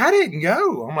 And I didn't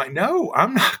go. I'm like, no,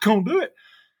 I'm not going to do it.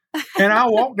 And I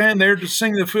walked down there to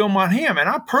sing the Philmont hymn. And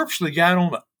I purposely got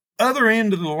on the other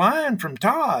end of the line from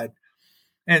Todd.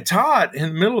 And Todd,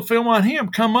 in the middle of Philmont hymn,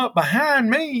 come up behind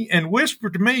me and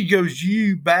whispered to me, he goes,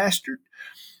 you bastard.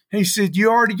 He said, you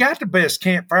already got the best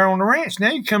campfire on the ranch. Now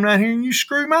you come down here and you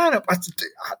screw mine up. I said,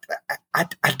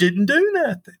 I didn't do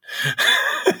nothing.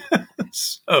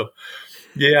 So,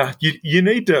 yeah, you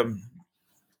need to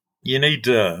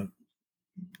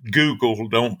Google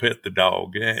 "don't pet the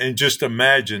dog" and just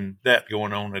imagine that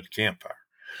going on at the campfire.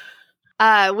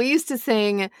 We used to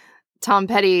sing Tom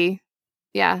Petty,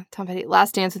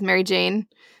 "Last Dance with Mary Jane,"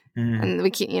 and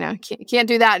we can't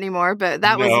do that anymore. But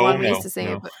that was the one we used to sing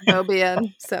at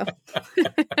Mobian. So,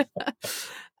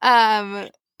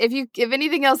 if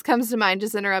anything else comes to mind,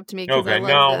 just interrupt me. Okay,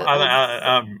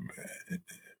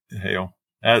 hell,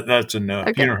 that's enough.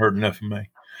 Okay. You don't heard enough of me.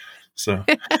 So,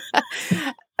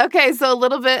 okay, so a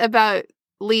little bit about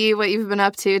Lee, what you've been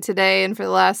up to today and for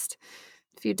the last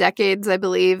few decades, I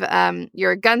believe.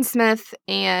 You're a gunsmith,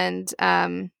 and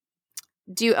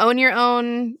do you own your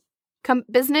own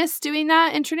business doing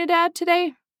that in Trinidad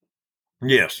today?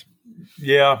 Yes.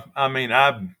 Yeah. I mean,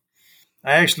 I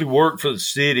actually worked for the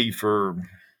city for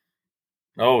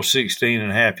 16 and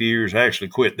a half years. I actually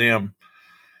quit them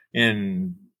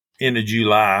in end of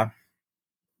July.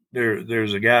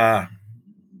 There's a guy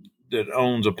that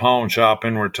owns a pawn shop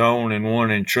in Raton and one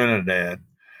in Trinidad.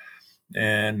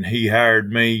 And he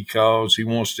hired me because he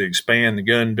wants to expand the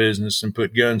gun business and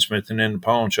put gunsmithing in the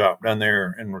pawn shop down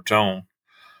there in Raton.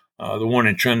 The one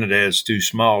in Trinidad is too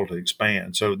small to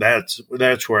expand. So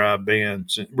that's where I've been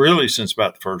since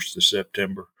about the 1st of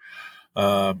September.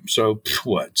 So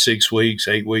 6 weeks,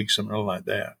 8 weeks, something like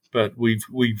that. But we've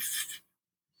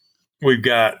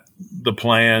got the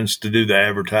plans to do the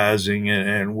advertising,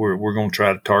 and we're going to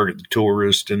try to target the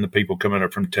tourists and the people coming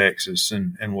up from Texas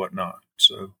and whatnot.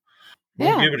 So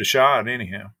we'll give it a shot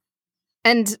anyhow.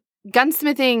 And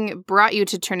gunsmithing brought you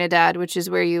to Trinidad, which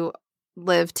is where you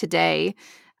live today.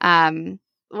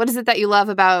 What is it that you love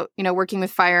about, working with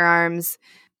firearms,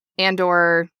 and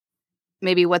or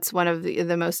maybe what's one of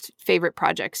the most favorite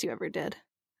projects you ever did?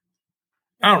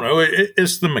 I don't know.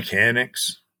 It's the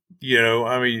mechanics.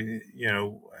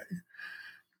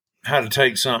 How to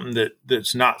take something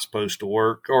that's not supposed to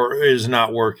work or is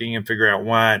not working and figure out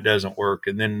why it doesn't work,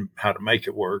 and then how to make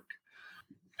it work,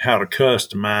 how to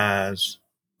customize,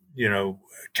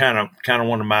 kind of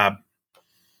one of my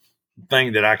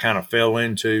thing that I kind of fell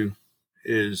into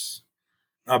is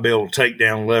I'll be able to take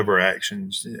down lever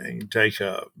actions. You can take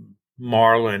a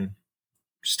Marlin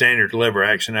standard lever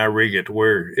action. I rig it to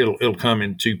where it'll come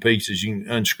in two pieces. You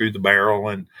can unscrew the barrel,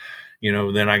 and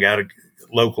then I got a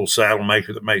local saddle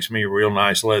maker that makes me a real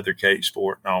nice leather case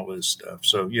for it and all this stuff.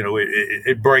 So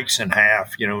it breaks in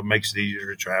half. It makes it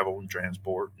easier to travel and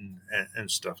transport and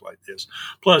stuff like this.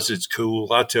 Plus, it's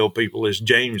cool. I tell people it's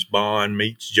James Bond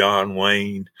meets John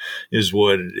Wayne is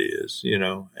what it is.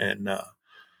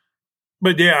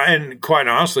 But yeah, and quite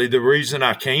honestly, the reason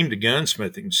I came to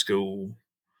gunsmithing school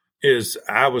is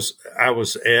I was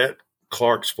at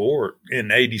Clark's Fort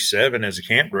in 87 as a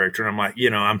camp director. And I'm like,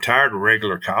 I'm tired of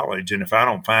regular college. And if I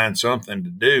don't find something to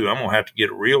do, I'm going to have to get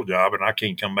a real job, and I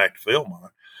can't come back to Philmont.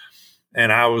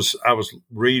 And I was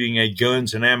reading a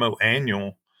guns and ammo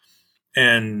annual,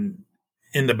 and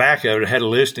in the back of it had a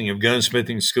listing of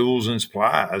gunsmithing schools and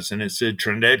supplies. And it said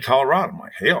Trinidad, Colorado. I'm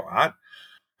like, hell,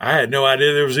 I had no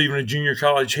idea there was even a junior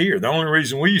college here. The only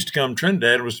reason we used to come to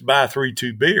Trinidad was to buy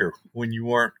 3-2 beer when you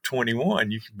weren't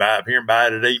 21. You could buy up here and buy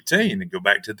it at 18 and go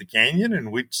back to the canyon,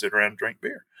 and we'd sit around and drink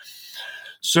beer.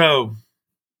 So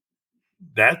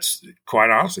that's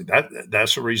quite honestly,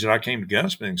 that's the reason I came to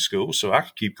gunsmithing school, so I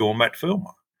could keep going back to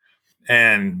Philmont.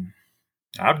 And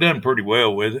I've done pretty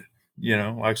well with it.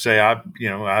 Like I say, I've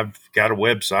got a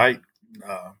website,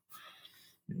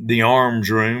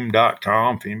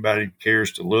 thearmsroom.com, if anybody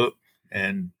cares to look.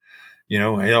 And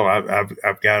hell,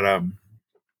 I've got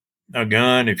a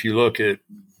gun. If you look at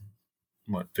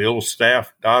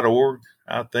philstaff.org,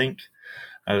 I think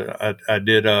I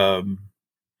did a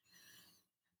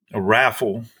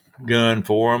raffle gun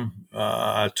for them.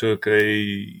 I took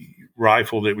a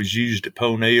rifle that was used at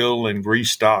Poneel and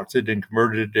restocked it and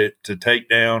converted it to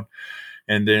takedown.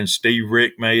 And then Steve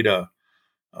Rick made a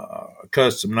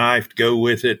custom knife to go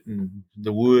with it, and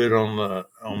the wood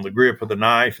on the grip of the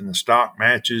knife and the stock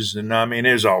matches. And I mean,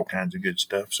 there's all kinds of good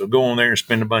stuff. So go on there and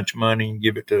spend a bunch of money and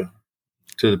give it to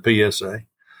the PSA.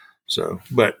 So,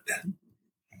 but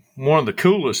one of the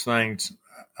coolest things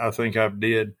I think I've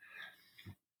did,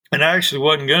 and I actually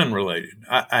wasn't gun related.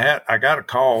 I got a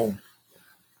call.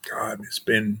 God, it's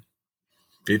been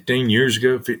 16 years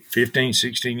ago.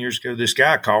 This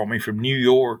guy called me from New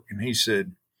York, and he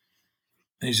said,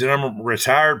 I'm a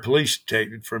retired police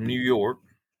detective from New York.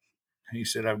 He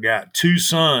said, I've got 2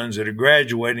 sons that are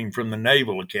graduating from the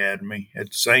Naval Academy at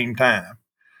the same time.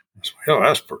 I said, well,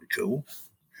 that's pretty cool.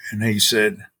 And he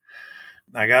said,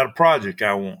 I got a project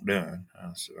I want done.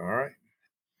 I said, all right.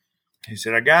 He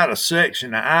said, I got a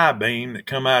section of I-beam that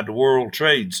come out of the World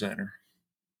Trade Center.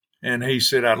 And he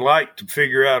said, I'd like to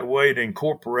figure out a way to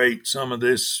incorporate some of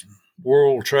this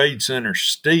World Trade Center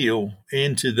steel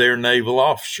into their naval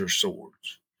officer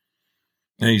swords.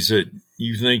 And he said,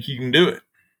 you think you can do it?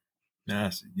 And I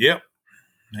said, yep.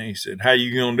 And he said, how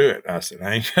you going to do it? I said,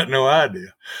 I ain't got no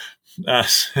idea. I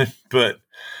said, but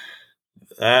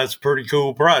that's a pretty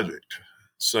cool project.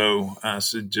 So I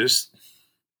said,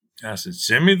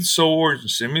 send me the swords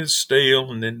and send me the steel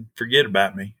and then forget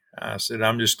about me. I said,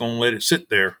 I'm just going to let it sit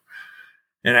there.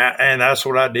 And that's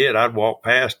what I did. I'd walk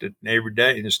past it every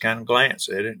day and just kind of glance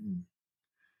at it. And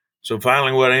so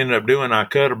finally what I ended up doing, I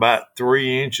cut about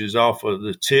 3 inches off of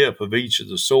the tip of each of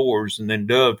the swords and then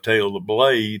dovetail the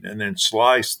blade and then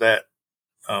slice that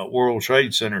World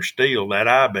Trade Center steel, that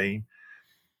I-beam,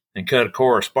 and cut a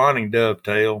corresponding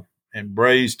dovetail and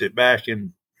brazed it back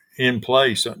in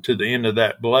place to the end of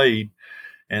that blade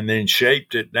and then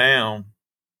shaped it down.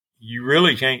 You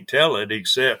really can't tell it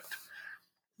except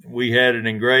we had it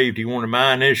engraved. He wanted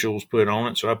my initials put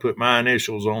on it, so I put my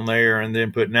initials on there and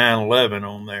then put 9/11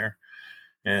 on there.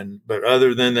 But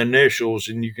other than the initials,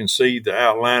 and you can see the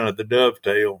outline of the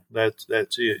dovetail, that's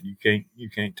it. You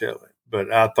can't tell it.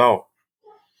 But I thought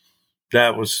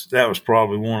that was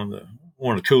probably one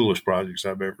of the coolest projects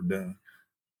I've ever done.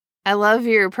 I love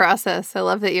your process. I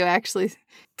love that you actually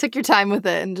took your time with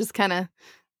it and just kind of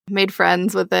made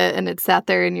friends with it, and it sat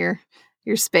there in your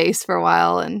space for a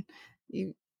while, and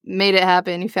you made it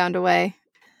happen. You found a way.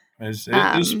 It's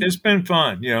been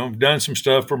fun. I've done some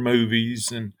stuff for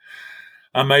movies, and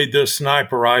I made the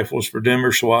sniper rifles for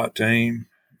Denver SWAT team,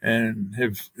 and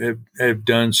have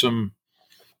done some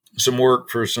work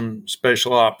for some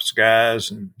special ops guys,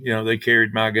 and they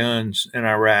carried my guns in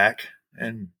Iraq,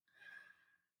 and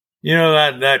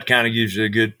that kind of gives you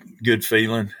a good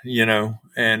feeling,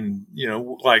 and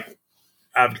like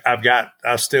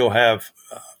I still have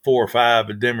 4 or 5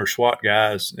 of Denver SWAT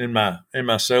guys in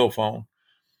my cell phone.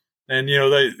 And,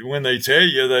 when they tell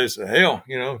you, they say, hell,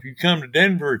 if you come to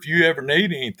Denver, if you ever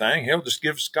need anything, hell, just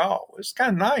give us a call. It's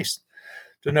kind of nice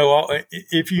to know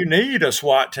if you need a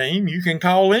SWAT team, you can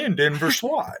call in Denver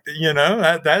SWAT.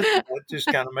 That just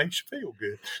kind of makes you feel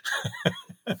good.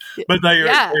 But they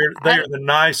are the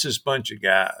nicest bunch of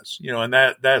guys, and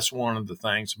that's one of the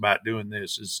things about doing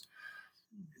this is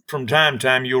from time to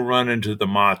time you'll run into the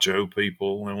macho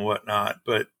people and whatnot,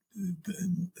 but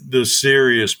the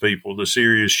serious people, the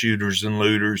serious shooters and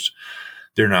looters,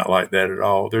 they're not like that at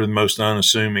all. They're the most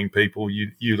unassuming people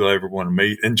you'd ever want to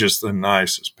meet, and just the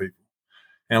nicest people.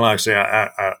 And like I say,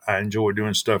 I enjoy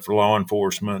doing stuff for law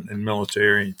enforcement and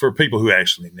military, for people who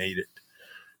actually need it.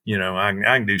 I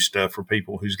can do stuff for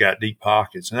people who's got deep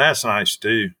pockets, and that's nice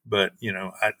too. But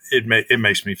it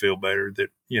makes me feel better that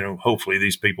hopefully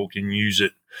these people can use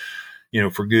it,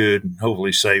 for good, and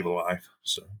hopefully save a life.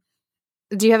 So.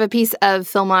 Do you have a piece of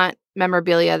Philmont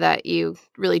memorabilia that you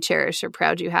really cherish or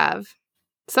proud you have?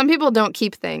 Some people don't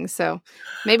keep things, so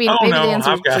maybe the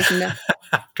answer is just no.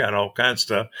 I've got all kinds of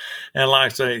stuff. And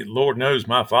like I say, Lord knows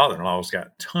my father-in-law's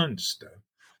got tons of stuff.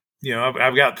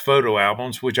 I've got the photo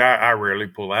albums, which I rarely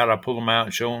pull out. I pull them out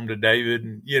and show them to David.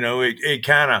 And, it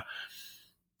kind of,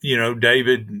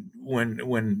 David,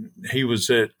 when he was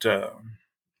at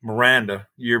Miranda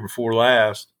year before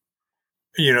last,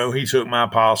 he took my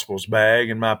possibles bag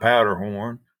and my powder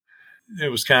horn. It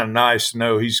was kind of nice to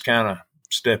know he's kind of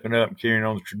stepping up and carrying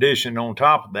on the tradition. On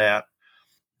top of that,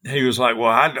 he was like,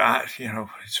 well,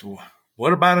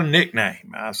 what about a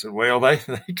nickname? I said, well,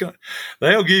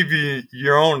 they'll give you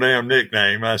your own damn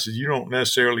nickname. I said, you don't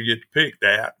necessarily get to pick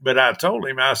that. But I told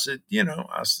him, I said,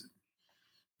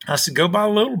 go by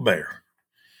Little Bear.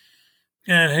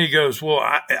 And he goes, well,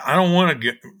 I don't want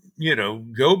to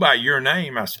go by your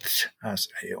name. I said,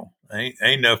 hell, ain't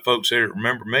enough folks there that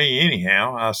remember me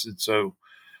anyhow. I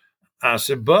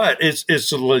said, but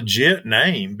it's a legit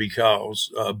name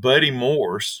because Buddy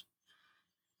Morse,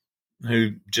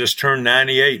 who just turned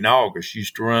 98 in August,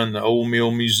 used to run the Old Mill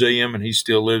Museum, and he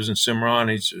still lives in Cimarron.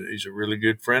 He's a really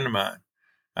good friend of mine.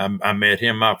 I met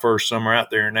him my first summer out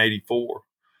there in '84.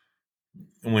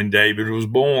 When David was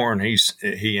born,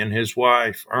 he and his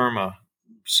wife Irma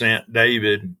sent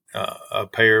David a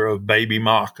pair of baby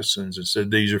moccasins and said,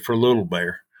 "These are for Little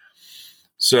Bear."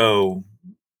 So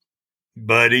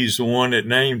Buddy's the one that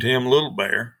named him Little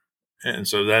Bear. And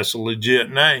so that's a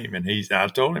legit name. And I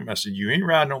told him, I said, you ain't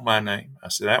riding on my name. I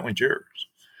said, that one's yours.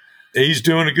 He's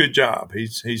doing a good job.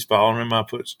 He's following in my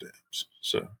footsteps.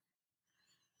 So,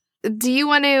 do you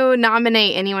want to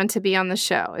nominate anyone to be on the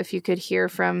show? If you could hear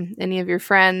from any of your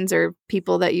friends or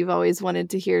people that you've always wanted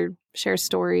to hear share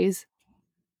stories.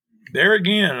 There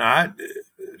again,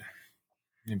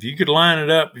 if you could line it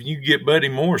up, if you could get Buddy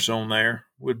Morse on there,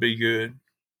 would be good.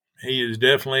 He is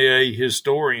definitely a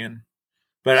historian.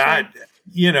 But sure.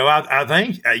 I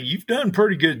think you've done a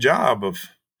pretty good job of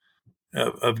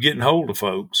getting hold of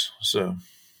folks. So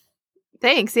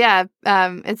thanks. Yeah.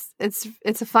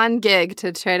 It's a fun gig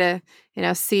to try to,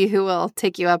 see who will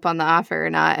take you up on the offer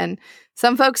or not. And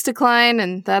some folks decline,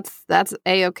 and that's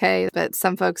A-okay, but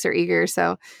some folks are eager.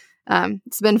 So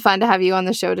it's been fun to have you on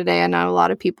the show today. I know a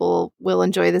lot of people will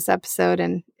enjoy this episode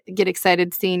and get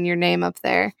excited seeing your name up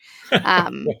there.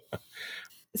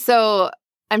 So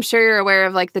I'm sure you're aware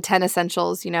of like the 10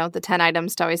 essentials, the 10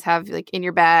 items to always have like in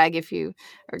your bag if you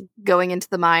are going into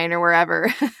the mine or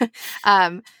wherever.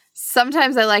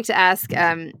 Sometimes I like to ask,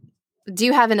 do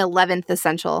you have an 11th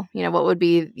essential? What would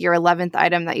be your 11th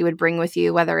item that you would bring with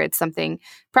you, whether it's something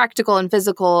practical and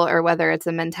physical or whether it's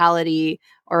a mentality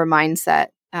or a mindset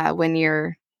when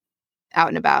you're out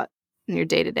and about in your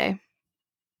day to day?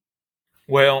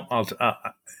 Well,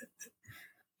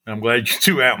 I'm glad you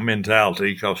threw out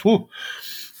mentality because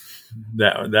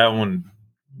that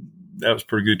was a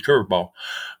pretty good curveball.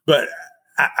 But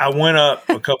I went up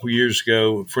a couple years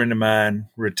ago. A friend of mine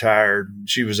retired.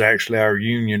 She was actually our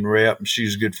union rep, and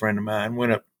she's a good friend of mine.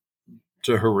 Went up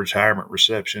to her retirement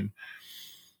reception,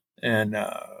 and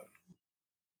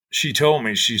she told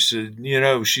me, she said,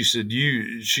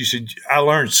 I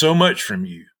learned so much from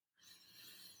you.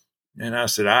 And I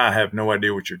said, I have no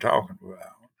idea what you're talking about.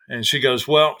 And she goes,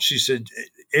 well, she said,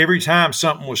 every time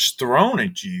something was thrown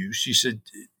at you, she said,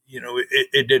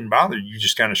 it didn't bother you. You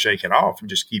just kind of shake it off and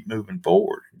just keep moving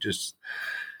forward.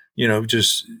 You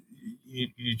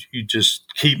just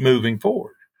keep moving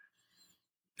forward.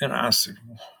 And I said,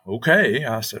 okay.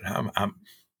 I said,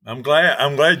 I'm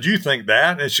glad you think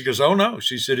that. And she goes, oh no.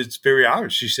 She said, it's very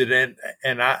obvious. She said,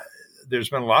 there's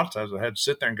been a lot of times I had to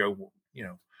sit there and go, well,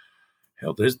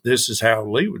 hell, this is how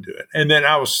Lee would do it. And then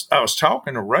I was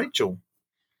talking to Rachel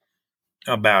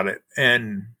about it,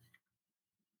 and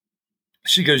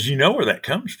she goes, you know where that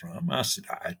comes from? I said,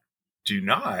 I do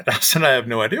not. I said, I have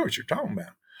no idea what you're talking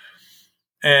about.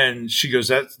 And she goes,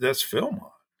 that's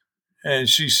Philmont. And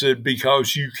she said,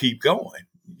 because you keep going.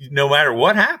 No matter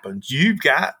what happens, you've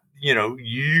got,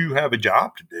 you have a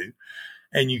job to do,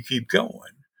 and you keep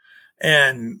going.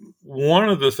 And one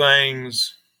of the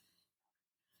things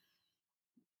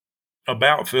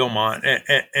about Philmont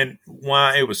and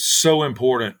why it was so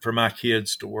important for my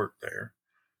kids to work there.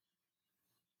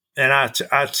 And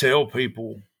I tell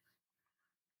people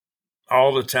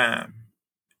all the time,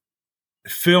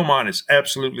 Philmont is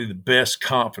absolutely the best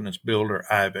confidence builder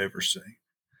I've ever seen.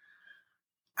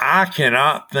 I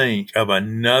cannot think of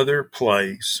another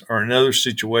place or another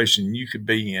situation you could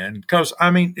be in because,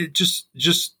 it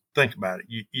just think about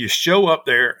it. You show up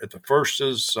there at the first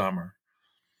of the summer,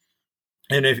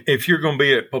 and if you're going to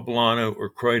be at Poblano or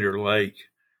Crater Lake,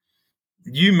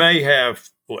 you may have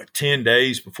 10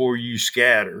 days before you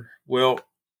scatter. Well,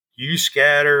 you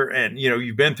scatter and,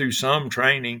 you've been through some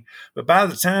training, but by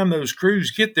the time those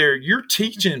crews get there, you're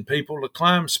teaching people to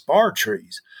climb spar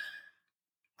trees.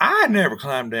 I had never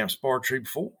climbed a damn spar tree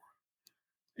before,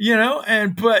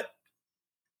 but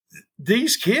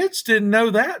these kids didn't know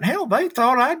that. Hell, they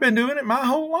thought I'd been doing it my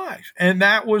whole life. And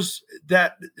that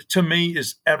to me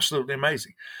is absolutely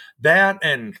amazing. That,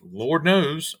 and Lord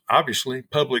knows, obviously,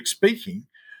 public speaking,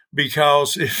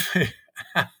 because if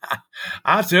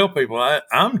I tell people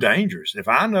I'm dangerous. If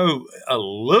I know a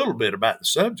little bit about the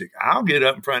subject, I'll get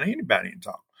up in front of anybody and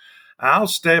talk. I'll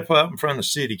step up in front of the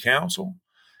city council.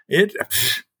 It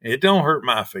don't hurt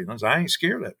my feelings. I ain't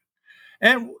scared of it.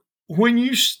 And when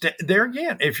you there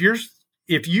again, if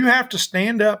you have to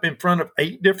stand up in front of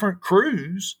 8 different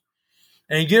crews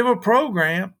and you give a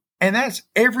program, and that's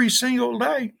every single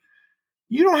day,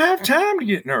 you don't have time to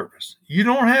get nervous. You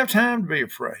don't have time to be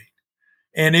afraid.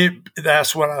 And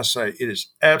that's what I say. It is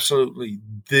absolutely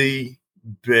the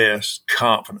best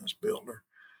confidence builder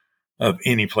of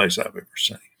any place I've ever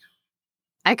seen.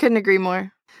 I couldn't agree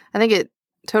more. I think it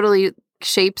totally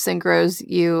shapes and grows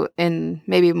you in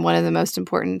maybe one of the most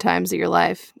important times of your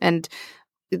life, and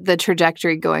the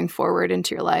trajectory going forward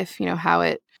into your life, how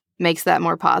it makes that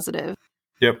more positive.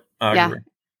 Yep, I agree.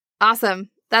 Awesome.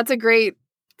 That's a great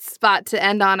spot to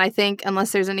end on, I think,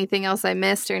 unless there's anything else I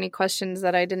missed or any questions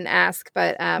that I didn't ask.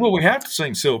 But well, we have to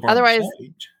sing Silver otherwise, on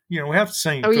stage. We have to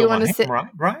sing you want to sing,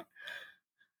 right?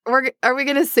 Are we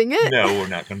going to sing it? No, we're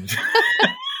not going to.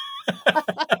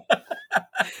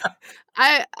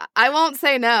 I won't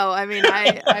say no. I mean,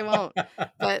 I won't,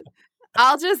 but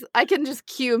I can just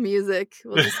cue music.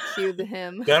 We'll just cue the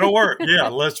hymn. That'll work. Yeah.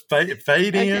 Let's fade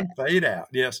in, fade out.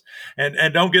 Yes.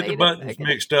 And don't get the buttons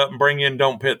mixed up and bring in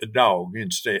Don't Pet the Dog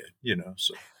instead,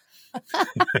 so.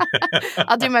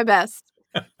 I'll do my best.